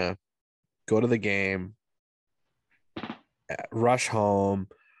Regina, go to the game, rush home,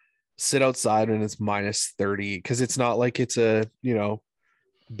 sit outside when it's minus 30, because it's not like it's a, you know,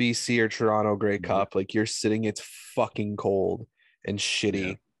 BC or Toronto Grey Cup. Like, you're sitting, it's fucking cold and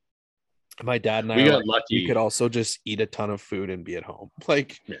shitty. My dad and I got lucky. You could also just eat a ton of food and be at home.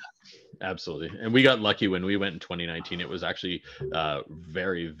 Like, absolutely. And we got lucky when we went in 2019. It was actually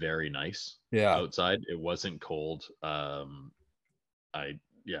very, very nice outside. It wasn't cold. I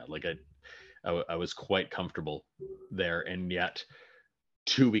was quite comfortable there. And yet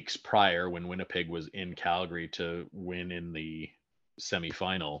 2 weeks prior, when Winnipeg was in Calgary to win in the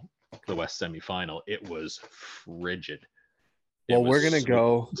semifinal, the West semifinal, it was frigid. Well, we're going to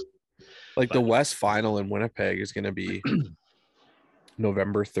go, like, the West final in Winnipeg is going to be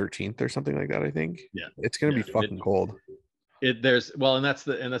November 13th or something like that, I think. Yeah. It's going to be fucking cold. And that's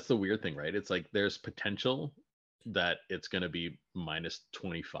the weird thing, right? It's like there's potential that it's going to be minus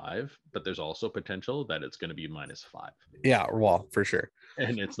 25, but there's also potential that it's going to be minus 5. Yeah, well, for sure.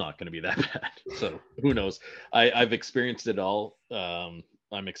 And it's not going to be that bad. So who knows? I've experienced it all. I'm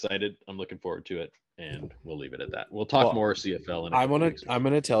excited. I'm looking forward to it, and we'll leave it at that. We'll talk more CFL. I'm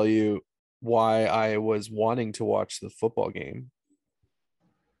gonna tell you why I was wanting to watch the football game.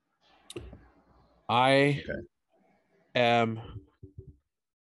 I am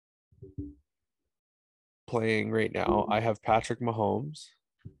playing right now. I have Patrick Mahomes,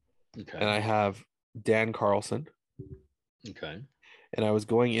 and I have Dan Carlson. Okay. And I was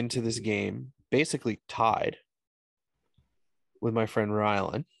going into this game basically tied with my friend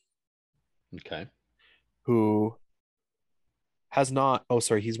Rylan. Okay. Who has not,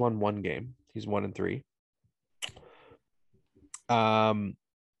 he's won one game. He's 1-3.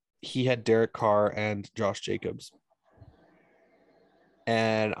 He had Derek Carr and Josh Jacobs.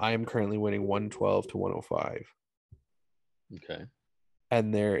 And I am currently winning 112 to 105. Okay.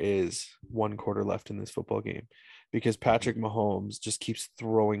 And there is 1 quarter left in this football game, because Patrick Mahomes just keeps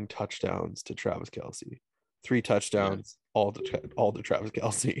throwing touchdowns to Travis Kelce. 3 touchdowns, all to Travis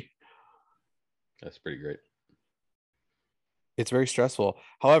Kelce. That's pretty great. It's very stressful.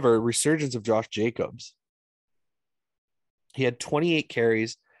 However, resurgence of Josh Jacobs. He had 28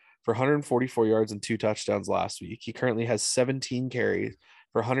 carries for 144 yards and 2 touchdowns last week. He currently has 17 carries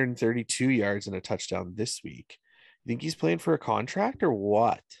for 132 yards and a touchdown this week. You think he's playing for a contract or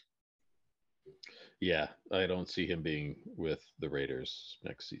what? Yeah, I don't see him being with the Raiders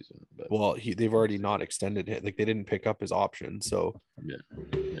next season. But well, they've already not extended it. Like, they didn't pick up his option. So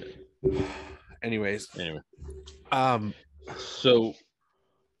anyways. So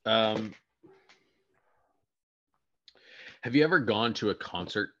have you ever gone to a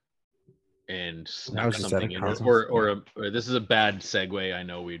concert and snuck something in, or this is a bad segue. I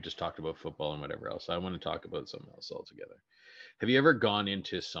know we just talked about football and whatever else. I want to talk about something else altogether. Have you ever gone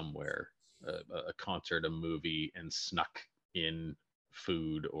into somewhere, a concert, a movie, and snuck in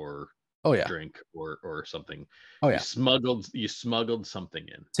food or drink or something? You smuggled something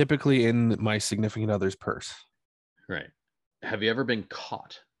in. Typically in my significant other's purse. Right. Have you ever been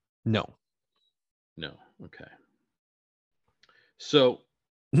caught? No. Okay. So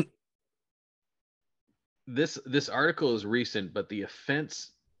this article is recent, but the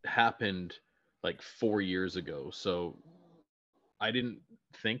offense happened like 4 years ago. So I didn't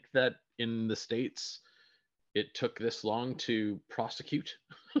think that in the States it took this long to prosecute,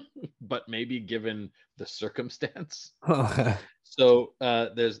 but maybe given the circumstance. So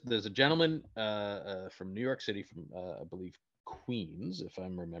there's a gentleman from New York City, from I believe Queens, if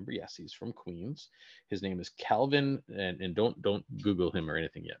I'm remember. Yes, he's from Queens. His name is Calvin, and don't Google him or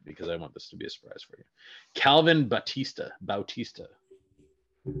anything yet, because I want this to be a surprise for you. Calvin Bautista,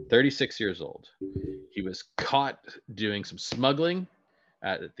 36 years old. He was caught doing some smuggling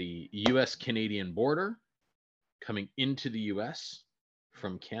at the U.S.-Canadian border, coming into the U.S.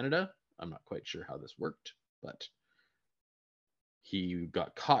 from Canada. I'm not quite sure how this worked, but he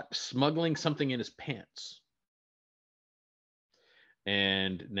got caught smuggling something in his pants.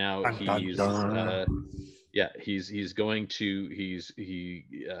 And now he's Yeah, he's going to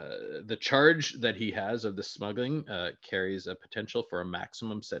the charge that he has of the smuggling carries a potential for a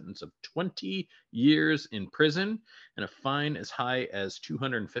maximum sentence of 20 years in prison and a fine as high as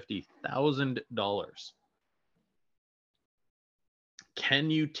 $250,000.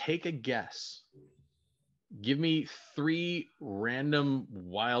 Can you take a guess? Give me 3 random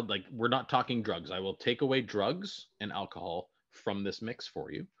wild, like, we're not talking drugs. I will take away drugs and alcohol from this mix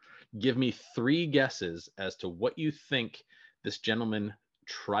for you. Give me 3 guesses as to what you think this gentleman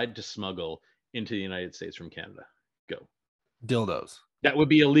tried to smuggle into the United States from Canada. Go. Dildos. That would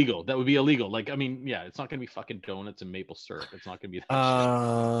be illegal. That would be illegal. Like, I mean, yeah, it's not going to be fucking donuts and maple syrup. It's not going to be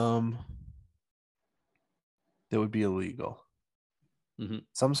that shit. That would be illegal. Mm-hmm.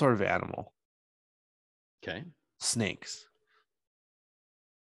 Some sort of animal. Okay. Snakes.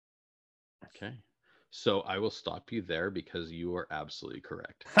 Okay. So I will stop you there because you are absolutely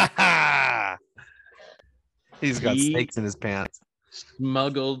correct. He's got snakes in his pants.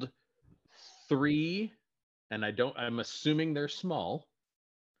 Smuggled 3, and I'm assuming they're small,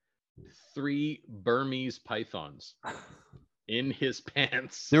 3 Burmese pythons in his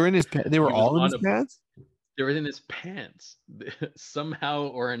pants. They were in his pants. They were all in his pants? They were in his pants. Somehow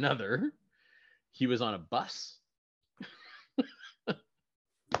or another, he was on a bus.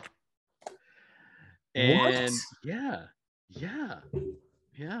 And yeah.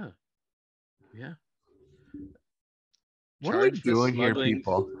 What are we doing here,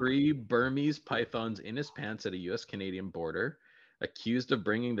 people? 3 Burmese pythons in his pants at a U.S.-Canadian border, accused of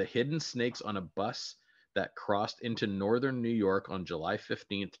bringing the hidden snakes on a bus that crossed into northern New York on July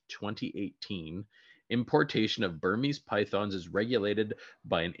 15th, 2018. Importation of Burmese pythons is regulated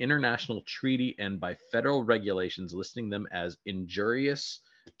by an international treaty and by federal regulations listing them as injurious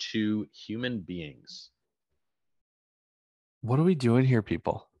to human beings. What are we doing here,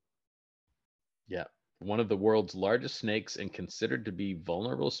 people? Yeah. One of the world's largest snakes and considered to be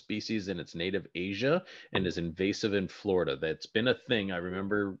vulnerable species in its native Asia and is invasive in Florida. That's been a thing. I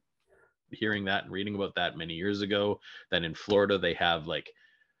remember hearing that and reading about that many years ago, that in Florida they have like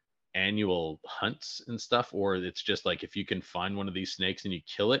annual hunts and stuff, or it's just like if you can find one of these snakes and you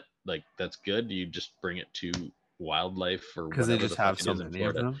kill it, like that's good. You just bring it to wildlife or whatever. Because they just have so many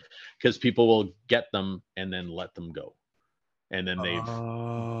of them. Because people will get them and then let them go. And then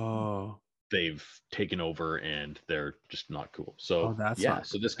they've taken over and they're just not cool. So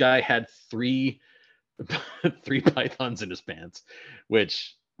so this guy had 3 pythons in his pants,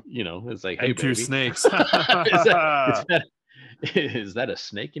 which, you know, is like, hey, and 2 baby. snakes. Is that a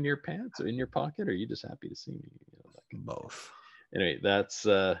snake in your pants or in your pocket, or are you just happy to see me? You know, like, both. Anyway, that's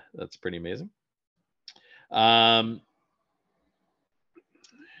pretty amazing. I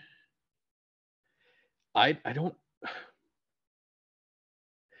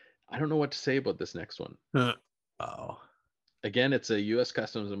don't know what to say about this next one. Again, it's a U.S.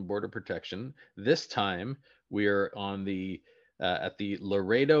 Customs and Border Protection. This time, we are on the at the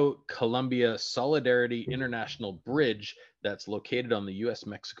Laredo-Columbia Solidarity International Bridge that's located on the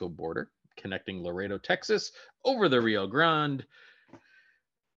U.S.-Mexico border, connecting Laredo, Texas, over the Rio Grande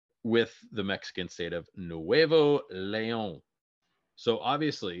with the Mexican state of Nuevo León. So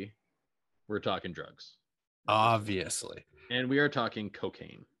obviously, we're talking drugs. Obviously. And we are talking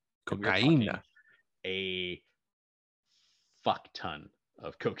cocaine. Cocaine. A fuck ton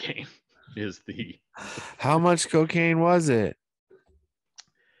of cocaine is the... How much cocaine was it?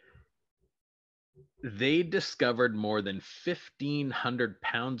 They discovered more than 1,500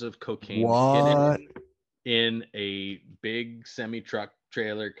 pounds of cocaine hidden in a big semi-truck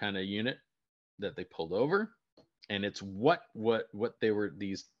trailer kind of unit that they pulled over. And it's what they were,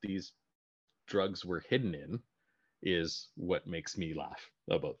 these drugs were hidden in, is what makes me laugh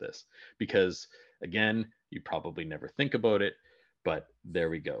about this. Because again, you probably never think about it, but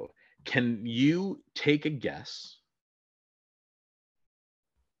there we go. Can you take a guess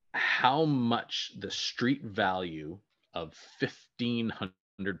how much the street value of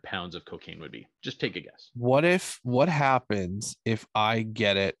 1,500 pounds of cocaine would be? Just take a guess. What happens if I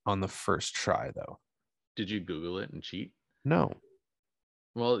get it on the first try, though? Did you Google it and cheat? No.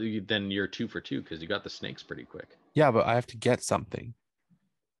 Well, then you're 2 for 2 because you got the snakes pretty quick. Yeah, but I have to get something,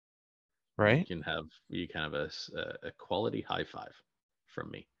 right? You can have a quality high five from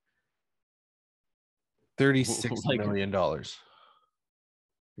me. $36 million.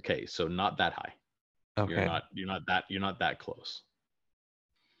 Okay, so not that high. Okay. You're not that close.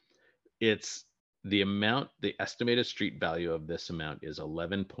 It's the amount, the estimated street value of this amount is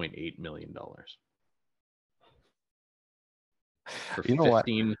 $11.8 million. For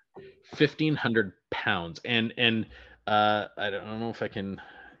 1,500 pounds. And I don't know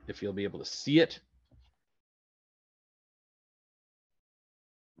if you'll be able to see it.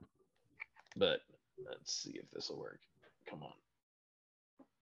 but let's see if this will work. Come on.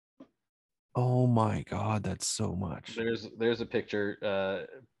 Oh my God, that's so much. There's a picture,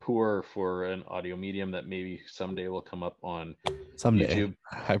 poor for an audio medium that maybe someday will come up on YouTube.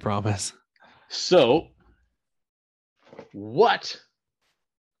 I promise. So, what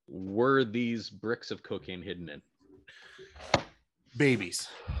were these bricks of cocaine hidden in? Babies.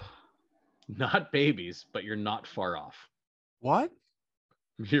 Not babies, but you're not far off. What?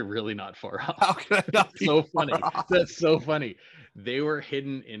 You're really not far off. How can I not be so funny? off? That's so funny. They were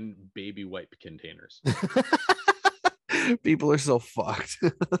hidden in baby wipe containers. People are so fucked.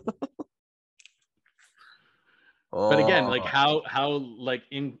 But again, like how like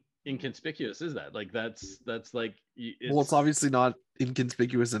inconspicuous is that? Like that's like it's obviously not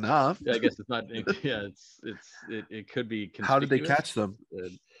inconspicuous enough. I guess it's not. Yeah, it could be. How did they catch them?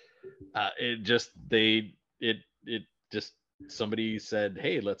 It just somebody said,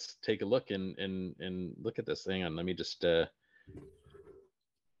 "Hey, let's take a look and look at this. Hang on, let me just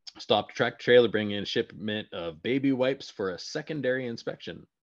stop tractor trailer, bring in shipment of baby wipes for a secondary inspection.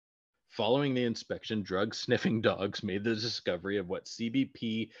 Following the inspection, drug sniffing dogs made the discovery of what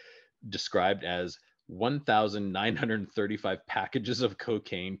CBP described as 1,935 packages of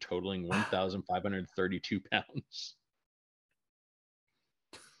cocaine totaling 1,532 pounds.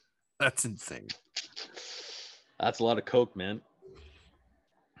 That's insane. That's a lot of coke, man.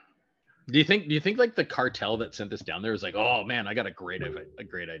 Do you think like the cartel that sent this down there was like, oh man, I got a great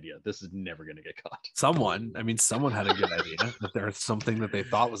idea. This is never gonna get caught. Someone had a good idea, but there's something that they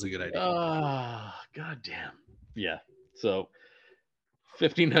thought was a good idea. Oh, goddamn. Yeah. So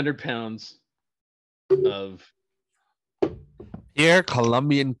 1,500 pounds of here,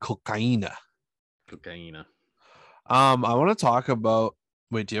 Colombian cocaine. I want to talk about.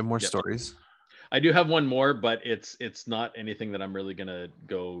 Wait, do you have more stories? I do have one more, but it's not anything that I'm really gonna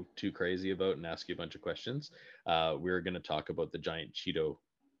go too crazy about and ask you a bunch of questions. We're gonna talk about the giant Cheeto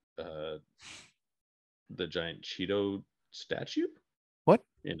statue. What?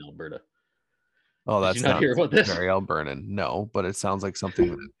 In Alberta. Oh, that's Did you not hear about this? Very Albertan. No, but it sounds like something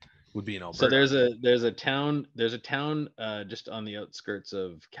that would be in Alberta. So there's a town just on the outskirts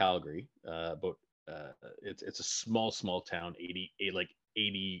of Calgary. It's a small town, 80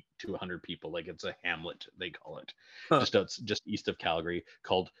 to 100 people. Like it's a hamlet, they call it. Just east of Calgary,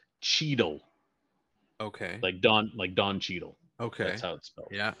 called Cheadle. Okay. Like Don Cheadle. Okay. That's how it's spelled.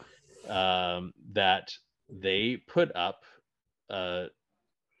 Yeah. That they put up a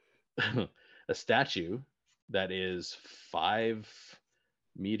statue that is 5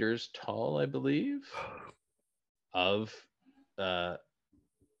 meters tall, I believe, of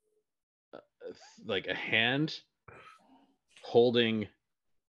like a hand holding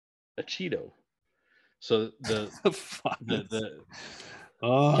a Cheeto. So okay,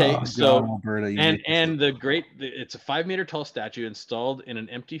 so God, Alberta, it's a 5 meter tall statue installed in an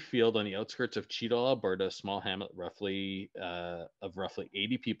empty field on the outskirts of Cheadle, Alberta, a small hamlet roughly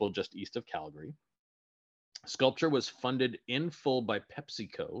 80 people just east of Calgary. Sculpture was funded in full by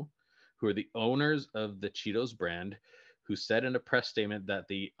PepsiCo, who are the owners of the Cheetos brand, who said in a press statement that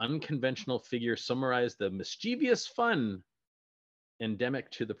the unconventional figure summarized the mischievous fun endemic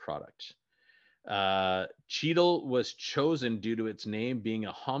to the product. Cheetle was chosen due to its name being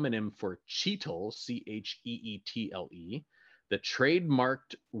a homonym for Cheetle, Cheetle, the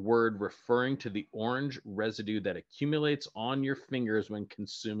trademarked word referring to the orange residue that accumulates on your fingers when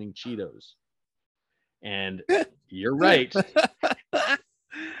consuming Cheetos. And you're right.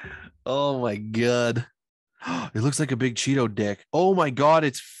 Oh my God. It looks like a big Cheeto dick. Oh my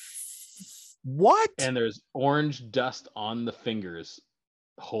God, what? And there's orange dust on the fingers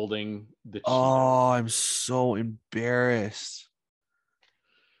holding the Cheeto. Oh, I'm so embarrassed.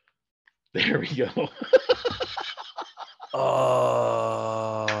 There we go.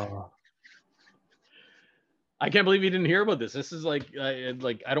 Oh. I can't believe you didn't hear about this. This is like I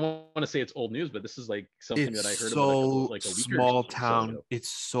don't want to say it's old news, but this is like something that I heard about like a week small town. It's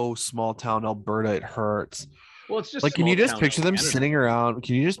so small town Alberta. It hurts. Well, it's just like, can you just picture them sitting around?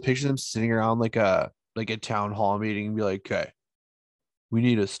 Can you just picture them sitting around like a town hall meeting and be like, okay, we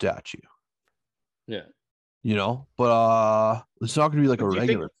need a statue. Yeah. You know, but it's not gonna be like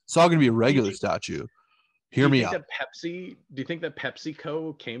it's not gonna be a regular statue. Hear me out. Do you think that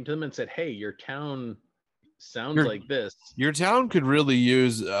PepsiCo came to them and said, hey, your town sounds like this? Your town could really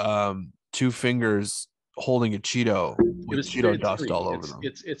use 2 fingers holding a Cheeto with Cheeto dust all over them.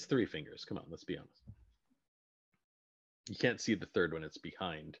 It's 3 fingers. Come on, let's be honest. You can't see the third one; it's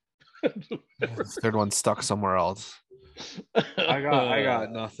behind. The third one stuck somewhere else. I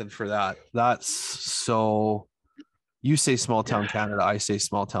got nothing for that. That's so. You say small town Canada, I say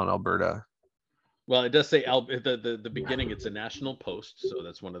small town Alberta. Well, it does say the beginning. It's a National Post, so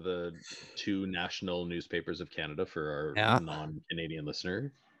that's one of the 2 national newspapers of Canada for our non-Canadian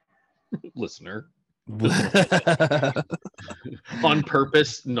listener. On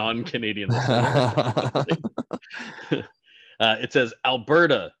purpose, non-Canadian listener. It says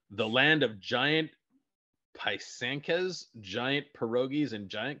Alberta, the land of giant paisankas, giant pierogies, and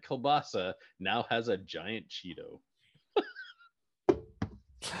giant kielbasa, now has a giant Cheeto.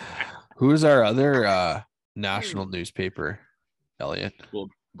 Who's our other national newspaper, Elliot? Globe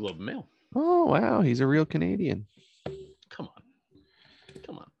and Mail. Oh, wow. He's a real Canadian. Come on.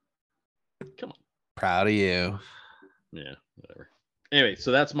 Proud of you. Yeah, whatever. Anyway,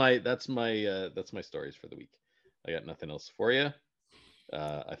 so that's my stories for the week. I got nothing else for you.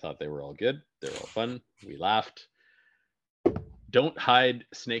 I thought they were all good. They were all fun. We laughed. Don't hide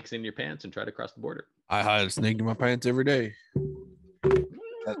snakes in your pants and try to cross the border. I hide a snake in my pants every day.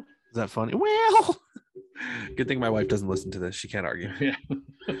 Is that funny? Well, good thing my wife doesn't listen to this. She can't argue. Yeah.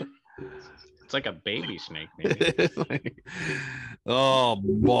 It's like a baby snake, maybe. Oh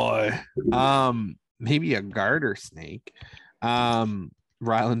boy. Maybe a garter snake. Rylan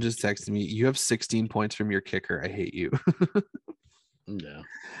just texted me, you have 16 points from your kicker. I hate you. Yeah.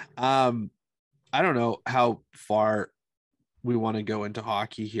 I don't know how far we want to go into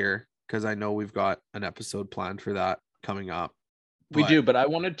hockey here, because I know we've got an episode planned for that coming up. We do, but I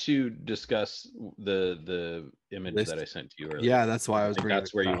wanted to discuss the image list that I sent to you earlier. Yeah, that's why I was bringing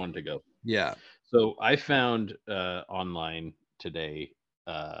that's where you wanted to go. Yeah. So I found online today,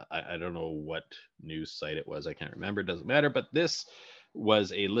 I don't know what news site it was. I can't remember. It doesn't matter. But this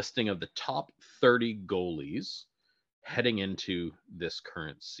was a listing of the top 30 goalies heading into this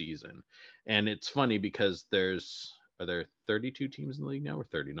current season. And it's funny because are there 32 teams in the league now or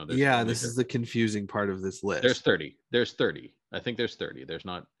 30? No, yeah, this is the confusing part of this list. There's 30. There's 30. I think there's 30. There's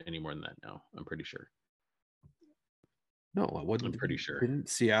not any more than that now. I'm pretty sure. No, I wouldn't. I'm pretty sure. Didn't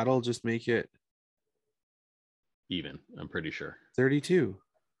Seattle just make it even? I'm pretty sure. 32.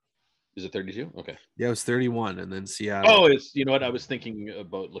 Is it 32? Okay. Yeah, it was 31, and then Seattle. Oh, it's, you know what? I was thinking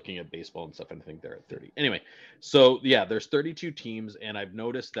about looking at baseball and stuff, and I think they're at 30. Anyway, so yeah, there's 32 teams, and I've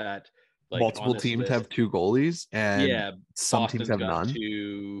noticed that multiple teams have 2 goalies, and some Boston's teams have got none.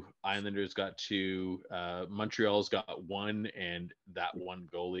 2, Islanders got 2, Montreal's got 1, and that one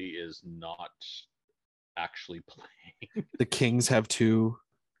goalie is not actually playing. The Kings have 2.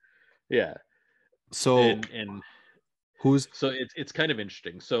 Yeah. So and who's it's kind of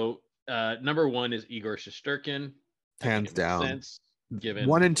interesting. So number 1 is Igor Shesterkin. Hands down. Sense, given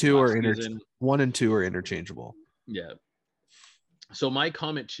 1 and 2 are interchangeable. Yeah. So my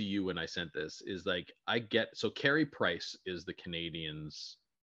comment to you when I sent this is so Carey Price is the Canadiens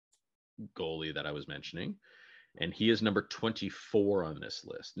goalie that I was mentioning, and he is number 24 on this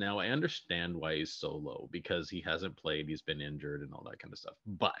list. Now I understand why he's so low, because he hasn't played, he's been injured and all that kind of stuff.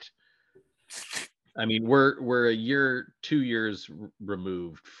 But I mean, we're a year, 2 years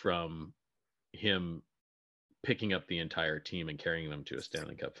removed from him picking up the entire team and carrying them to a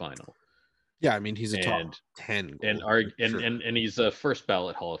Stanley Cup final. Yeah, I mean, he's a top 10 and he's a first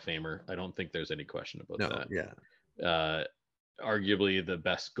ballot Hall of Famer. I don't think there's any question about that. Yeah. Arguably the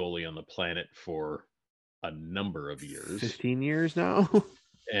best goalie on the planet for a number of years. 15 years now.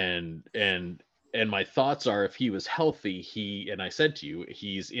 And my thoughts are, if he was healthy, and I said to you,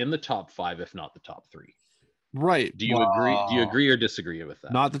 he's in the top 5, if not the top 3. Right. Do you agree? Do you agree or disagree with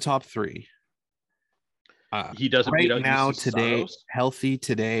that? Not the top 3. He doesn't right beat out now UC today, Saros? Healthy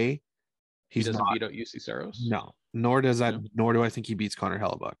today. He doesn't beat out UC Saros? No, nor do I think he beats Connor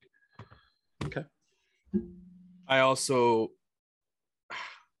Hellebuck. Okay. I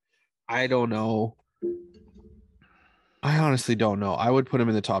don't know. I honestly don't know. I would put him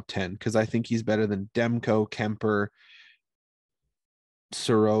in the top 10 because I think he's better than Demko, Kemper,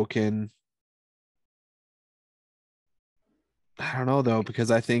 Sorokin. I don't know, though,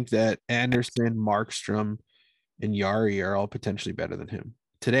 because I think that Anderson, Markstrom, and Yari are all potentially better than him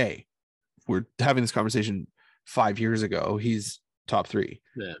today. We're having this conversation 5 years ago. He's top 3.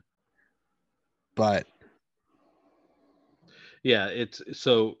 Yeah. But yeah, it's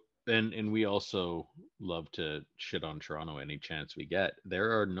so, and we also love to shit on Toronto any chance we get.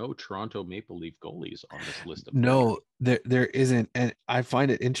 There are no Toronto Maple Leaf goalies on this list of no, there isn't. And I find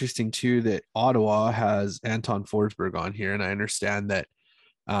it interesting too that Ottawa has Anton Forsberg on here, and I understand that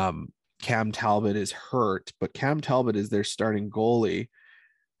Cam Talbot is hurt, but Cam Talbot is their starting goalie,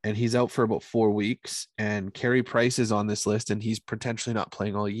 and he's out for about 4 weeks. And Carey Price is on this list, and he's potentially not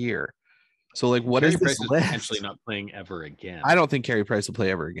playing all year. So, what is this list? Potentially not playing ever again. I don't think Carey Price will play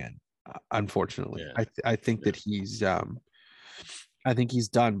ever again. Unfortunately, I think that he's I think he's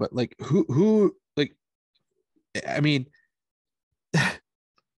done. But who I mean,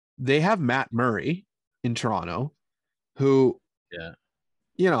 they have Matt Murray in Toronto, who, Yeah.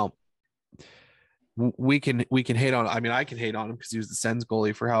 you know, we can hate on. I mean, I can hate on him because he was the Sens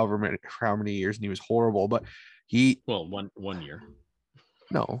goalie for how many years, and he was horrible. But he, well, one year.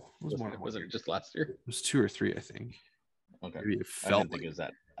 No, it was more than 1 Was year. it just last year? It was 2 or 3, I think. Okay. Maybe it felt I didn't think it was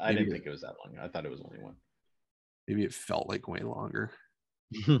that. I didn't think it was that long. I thought it was only one. Maybe it felt like way longer.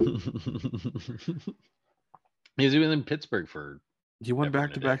 He was even in Pittsburgh for. He won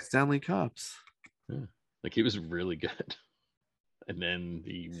back-to-back Stanley Cups. Yeah. Like he was really good, and then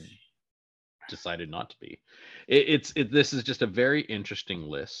he decided not to be. This is just a very interesting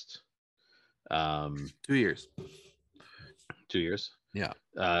list. 2 years. 2 years. Yeah.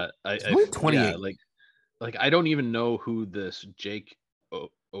 I 28. Yeah, like I don't even know who this Jake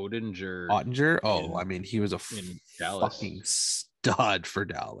Ottinger. Oh, I mean, he was a fucking stud for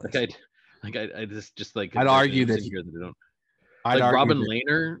Dallas. I just like I'd argue that Robin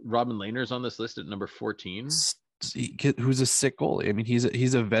Lehner. Robin Lehner's on this list at number 14. Who's a sick goalie. I mean, he's a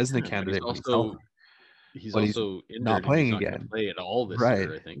Vezina candidate. He's also injured, not playing not again. Play at all this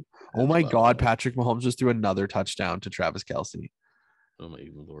year, I think. Oh my God, Patrick Mahomes just threw another touchdown to Travis Kelce. Oh my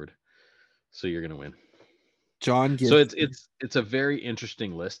Lord! So you're gonna win, John Gibson. So it's a very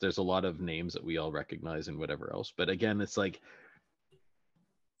interesting list. There's a lot of names that we all recognize and whatever else. But again, it's like.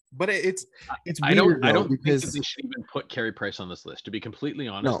 But it's I don't think that they should even put Carey Price on this list. To be completely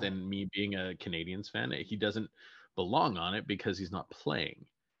honest, and me being a Canadiens fan, he doesn't belong on it because he's not playing.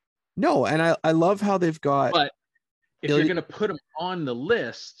 No, and I love how they've got. But if you're going to put him on the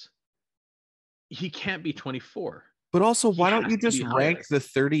list, he can't be 24. But also, why don't you just rank the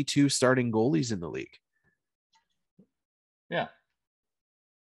 32 starting goalies in the league? Yeah.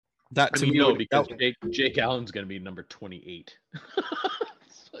 That to me, because Jake Allen's going to be number 28.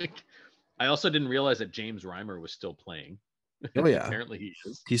 Like, I also didn't realize that James Reimer was still playing. Oh yeah, apparently he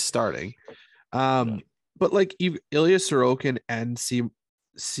is. He's starting. But like Ilya Sorokin and Semyon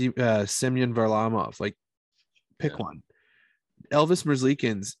Varlamov, like pick one. Elvis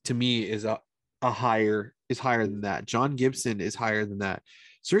Merzlikins to me is higher than that. John Gibson is higher than that.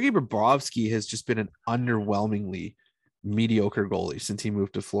 Sergei Bobrovsky has just been an underwhelmingly mediocre goalie since he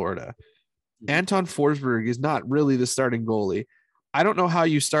moved to Florida. Anton Forsberg is not really the starting goalie. I don't know how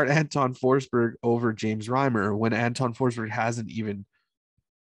you start Anton Forsberg over James Reimer when Anton Forsberg hasn't even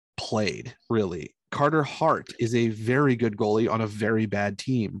played, really. Carter Hart is a very good goalie on a very bad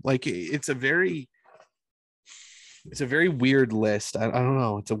team. Like, it's a very weird list. I don't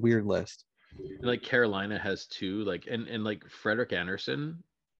know. It's a weird list. Like Carolina has two, like, and like Frederik Andersen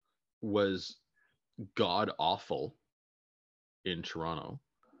was god awful in Toronto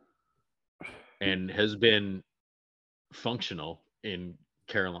and has been functional in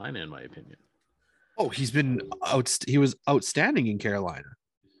Carolina, in my opinion. Oh, he was outstanding in Carolina.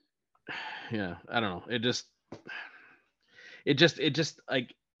 Yeah, I don't know. It just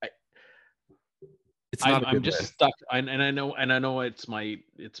like I'm just stuck. And I know it's my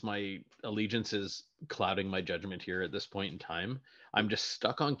allegiances clouding my judgment here at this point in time. I'm just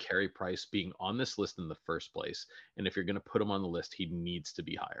stuck on Carey Price being on this list in the first place. And if you're going to put him on the list, he needs to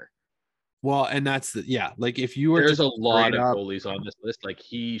be higher. Well, and that's like if you were, there's a lot of goalies on this list. Like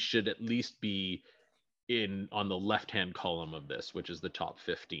he should at least be on the left-hand column of this, which is the top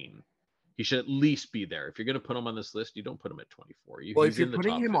 15. He should at least be there. If you're going to put him on this list, you don't put him at 24. If you're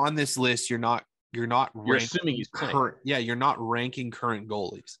putting him on this list, you're assuming he's playing. You're not ranking current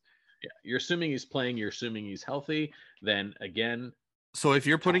goalies. Yeah, you're assuming he's playing. You're assuming he's healthy. Then again, so if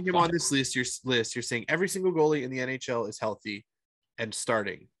you're putting him on this list, you're saying every single goalie in the NHL is healthy and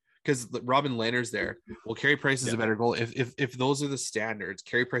starting. Because Robin Lehner's there. Well, Carey Price is a better goalie. If those are the standards,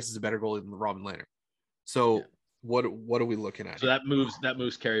 Carey Price is a better goalie than Robin Lehner. So what are we looking at? So that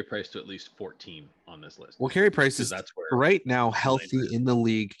moves Carey Price to at least 14 on this list. Well, Carey Price is right now healthy in the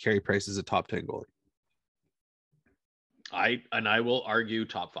league. Carey Price is a top 10 goalie. I will argue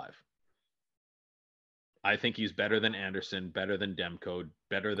top 5. I think he's better than Anderson, better than Demko,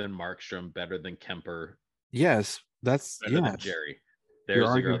 better than Markstrom, better than Kemper. Yes, that's better than Jerry. There's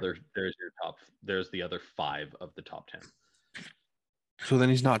the other 5 of the top 10. So then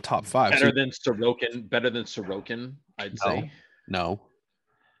he's not top 5. Better than Sorokin, I'd say. No.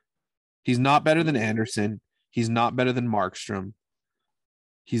 He's not better than Anderson. He's not better than Markstrom.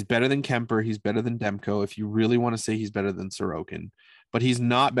 He's better than Kemper. He's better than Demko, if you really want to say he's better than Sorokin. But he's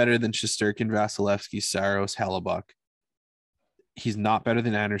not better than Shesterkin, Vasilevsky, Saros, Hellebuck. He's not better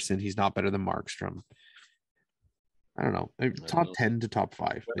than Anderson. He's not better than Markstrom. I don't know. Top 10 to top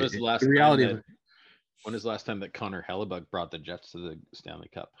 5. When was the last time that Connor Hellebuck brought the Jets to the Stanley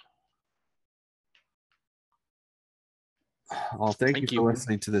Cup? Well, thank you for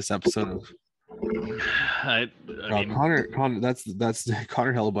listening to this episode of I mean, Connor. That's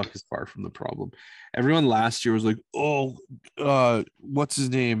Connor Hellebuck is far from the problem. Everyone last year was like, "Oh, what's his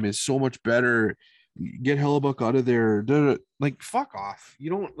name is so much better. Get Hellebuck out of there." Like, fuck off. You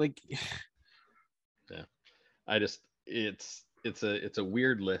don't like. Yeah, I just it's a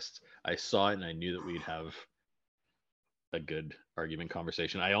weird list. I saw it and I knew that we'd have a good argument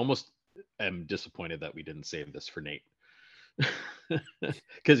conversation. I almost am disappointed that we didn't save this for Nate.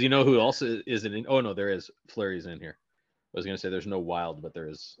 Because you know who also isn't in? Oh no, there is. Fleury's in here. I was gonna say there's no Wild, but there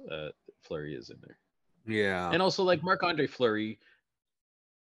is. Fleury is in there. Yeah. And also like Marc-Andre Fleury,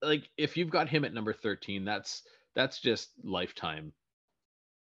 like if you've got him at number 13, that's just lifetime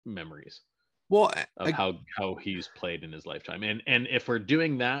memories. Well, of how he's played in his lifetime. And if we're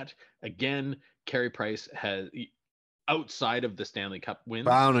doing that again, Carey Price has, outside of the Stanley Cup wins.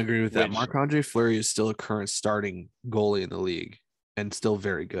 I don't agree with that. Marc-Andre Fleury is still a current starting goalie in the league and still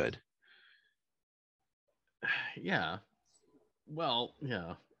very good. Yeah. Well,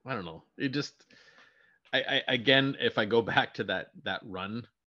 yeah. I don't know. It just, I again, if I go back to that run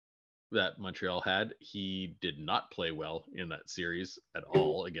that Montreal had, he did not play well in that series at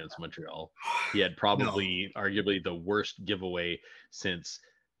all against Montreal. He had probably arguably the worst giveaway since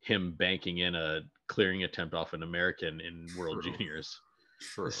him banking in a clearing attempt off an American in World Juniors.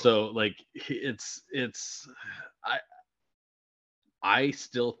 True. So like it's I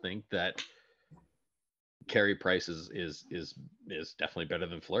still think that Carey Price is definitely better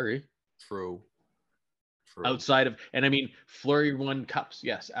than Fleury. True. Outside of, and I mean, Fleury won cups.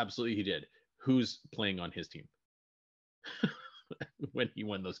 Yes, absolutely he did. Who's playing on his team when he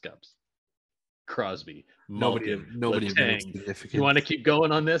won those cups? Crosby, Malkin, nobody significant. You want to keep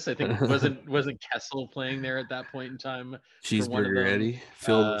going on this? I think wasn't Kessel playing there at that point in time? Cheeseburger Eddie,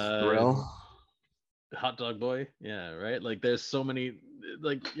 Phil Thorell, Hot Dog Boy. Yeah, right. Like there's so many.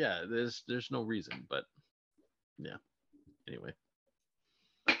 Like yeah, there's no reason, but yeah. Anyway,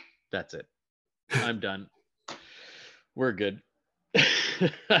 that's it. I'm done. We're good.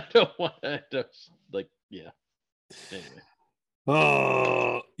 I don't want to like, yeah. Anyway.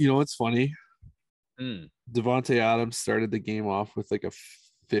 Oh, you know what's funny? Devontae Adams started the game off with like a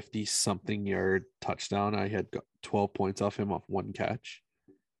 50-something yard touchdown. I had got 12 points off him off one catch.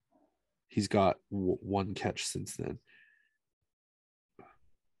 He's got one catch since then.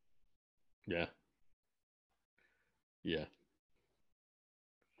 Yeah. Yeah.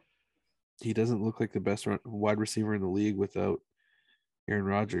 He doesn't look like the best wide receiver in the league without Aaron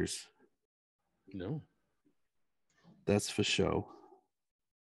Rodgers. No. That's for show.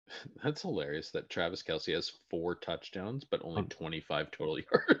 That's hilarious that Travis Kelce has 4 touchdowns, but only 25 total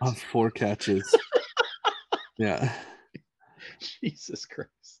yards. On 4 catches. Yeah. Jesus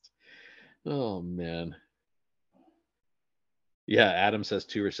Christ. Oh, man. Yeah, Adams has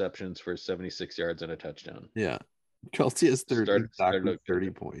 2 receptions for 76 yards and a touchdown. Yeah. Kelce has 30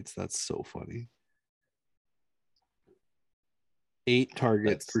 points. That's so funny. 8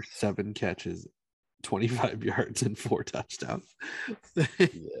 targets for 7 catches, 25 yards and 4 touchdowns. Yeah.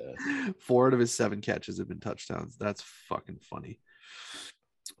 4 out of his 7 catches have been touchdowns. That's fucking funny.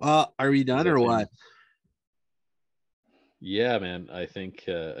 Are we done or what? Yeah, man. I think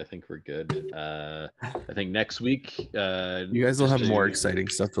we're good. I think next week you guys will have more exciting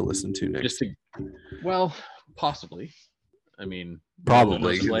stuff to listen to next week. Well, possibly. I mean,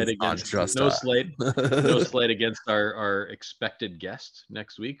 probably no slate against our expected guest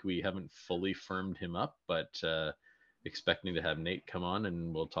next week. We haven't fully firmed him up, but expecting to have Nate come on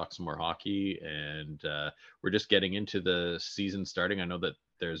and we'll talk some more hockey. And we're just getting into the season starting. I know that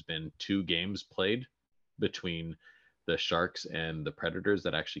there's been 2 games played between the Sharks and the Predators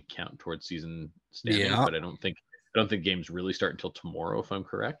that actually count towards season standings, but I don't think games really start until tomorrow, if I'm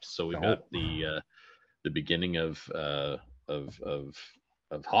correct. So we've got the beginning of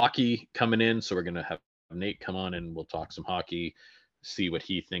hockey coming in. So we're gonna have Nate come on and we'll talk some hockey, see what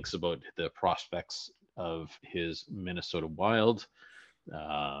he thinks about the prospects of his Minnesota Wild.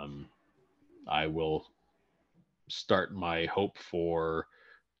 I will start my hope for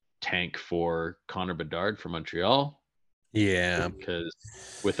tank for Connor Bedard for Montreal. Yeah, because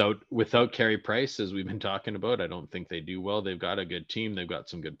without Carey Price, as we've been talking about, I don't think they do well. They've got a good team. They've got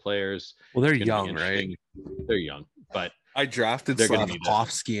some good players. Well, they're young, right? They're young, but I drafted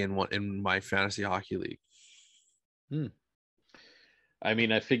Slavkovsky in my fantasy hockey league. I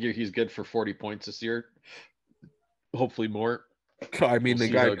mean, I figure he's good for 40 points this year. Hopefully more. I mean, the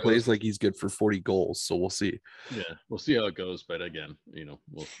guy plays like he's good for 40 goals, so we'll see. Yeah, we'll see how it goes. But again,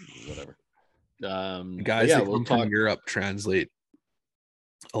 we'll whatever. Guys that come from Europe translate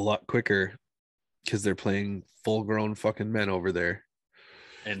a lot quicker because they're playing full-grown fucking men over there.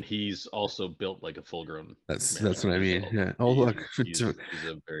 And he's also built like a full-grown. That's what I mean. Yeah. Oh, look, he's a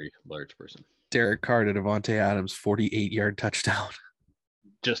very large person. Derek Carr to Davante Adams 48-yard touchdown.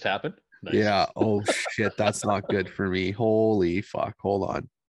 Just happened. Nice. Yeah. Oh shit, that's not good for me. Holy fuck. Hold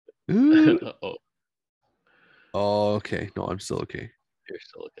on. Oh, okay. No, I'm still okay. You're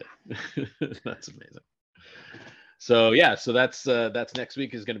still okay. That's amazing. So yeah, so that's next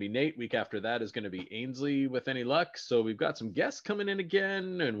week is going to be Nate. Week after that is going to be Ainsley with any luck. So we've got some guests coming in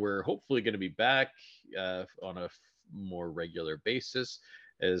again, and we're hopefully going to be back on a more regular basis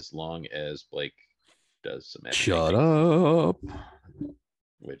as long as Blake does some editing. Shut up.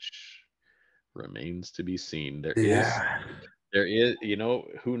 Which remains to be seen. There is, you know,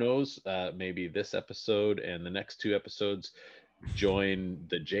 who knows? Maybe this episode and the next 2 episodes join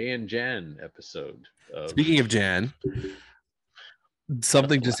the Jay and Jan episode. Speaking of Jan,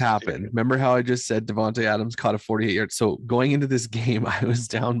 something just happened. Remember how I just said Davante Adams caught a 48-yard? So going into this game, I was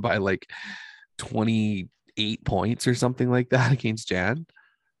down by like 28 points or something like that against Jan.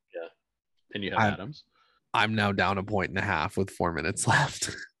 Yeah. And you have Adams. I'm now down 1.5 points with 4 minutes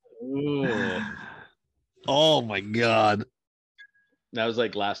left. Oh my god. That was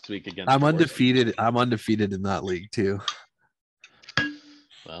like last week against. I'm undefeated. I'm undefeated in that league too.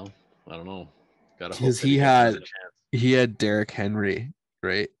 Well, I don't know. Because he had Derrick Henry,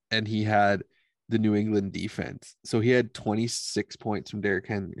 right? And he had the New England defense. So he had 26 points from Derrick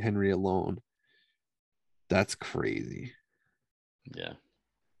Henry alone. That's crazy. Yeah.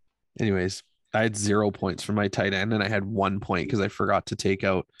 Anyways, I had 0 points from my tight end, and I had 1 point because I forgot to take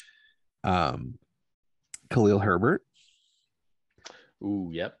out Khalil Herbert. Ooh,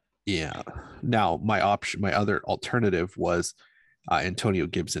 yep. Yeah. Now my other alternative was Antonio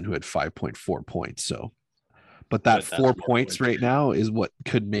Gibson, who had 5.4 points. So, but that 4 points right now is what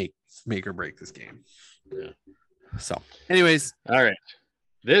could make or break this game. Yeah. So, anyways, all right.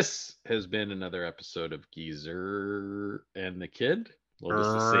 This has been another episode of Geezer and the Kid. We'll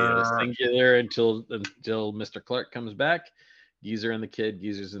just say it singular until Mr. Clark comes back. Geezer and the Kid.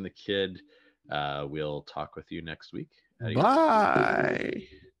 Geezer's and the Kid. We'll talk with you next week. Bye.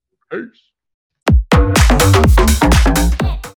 Peace.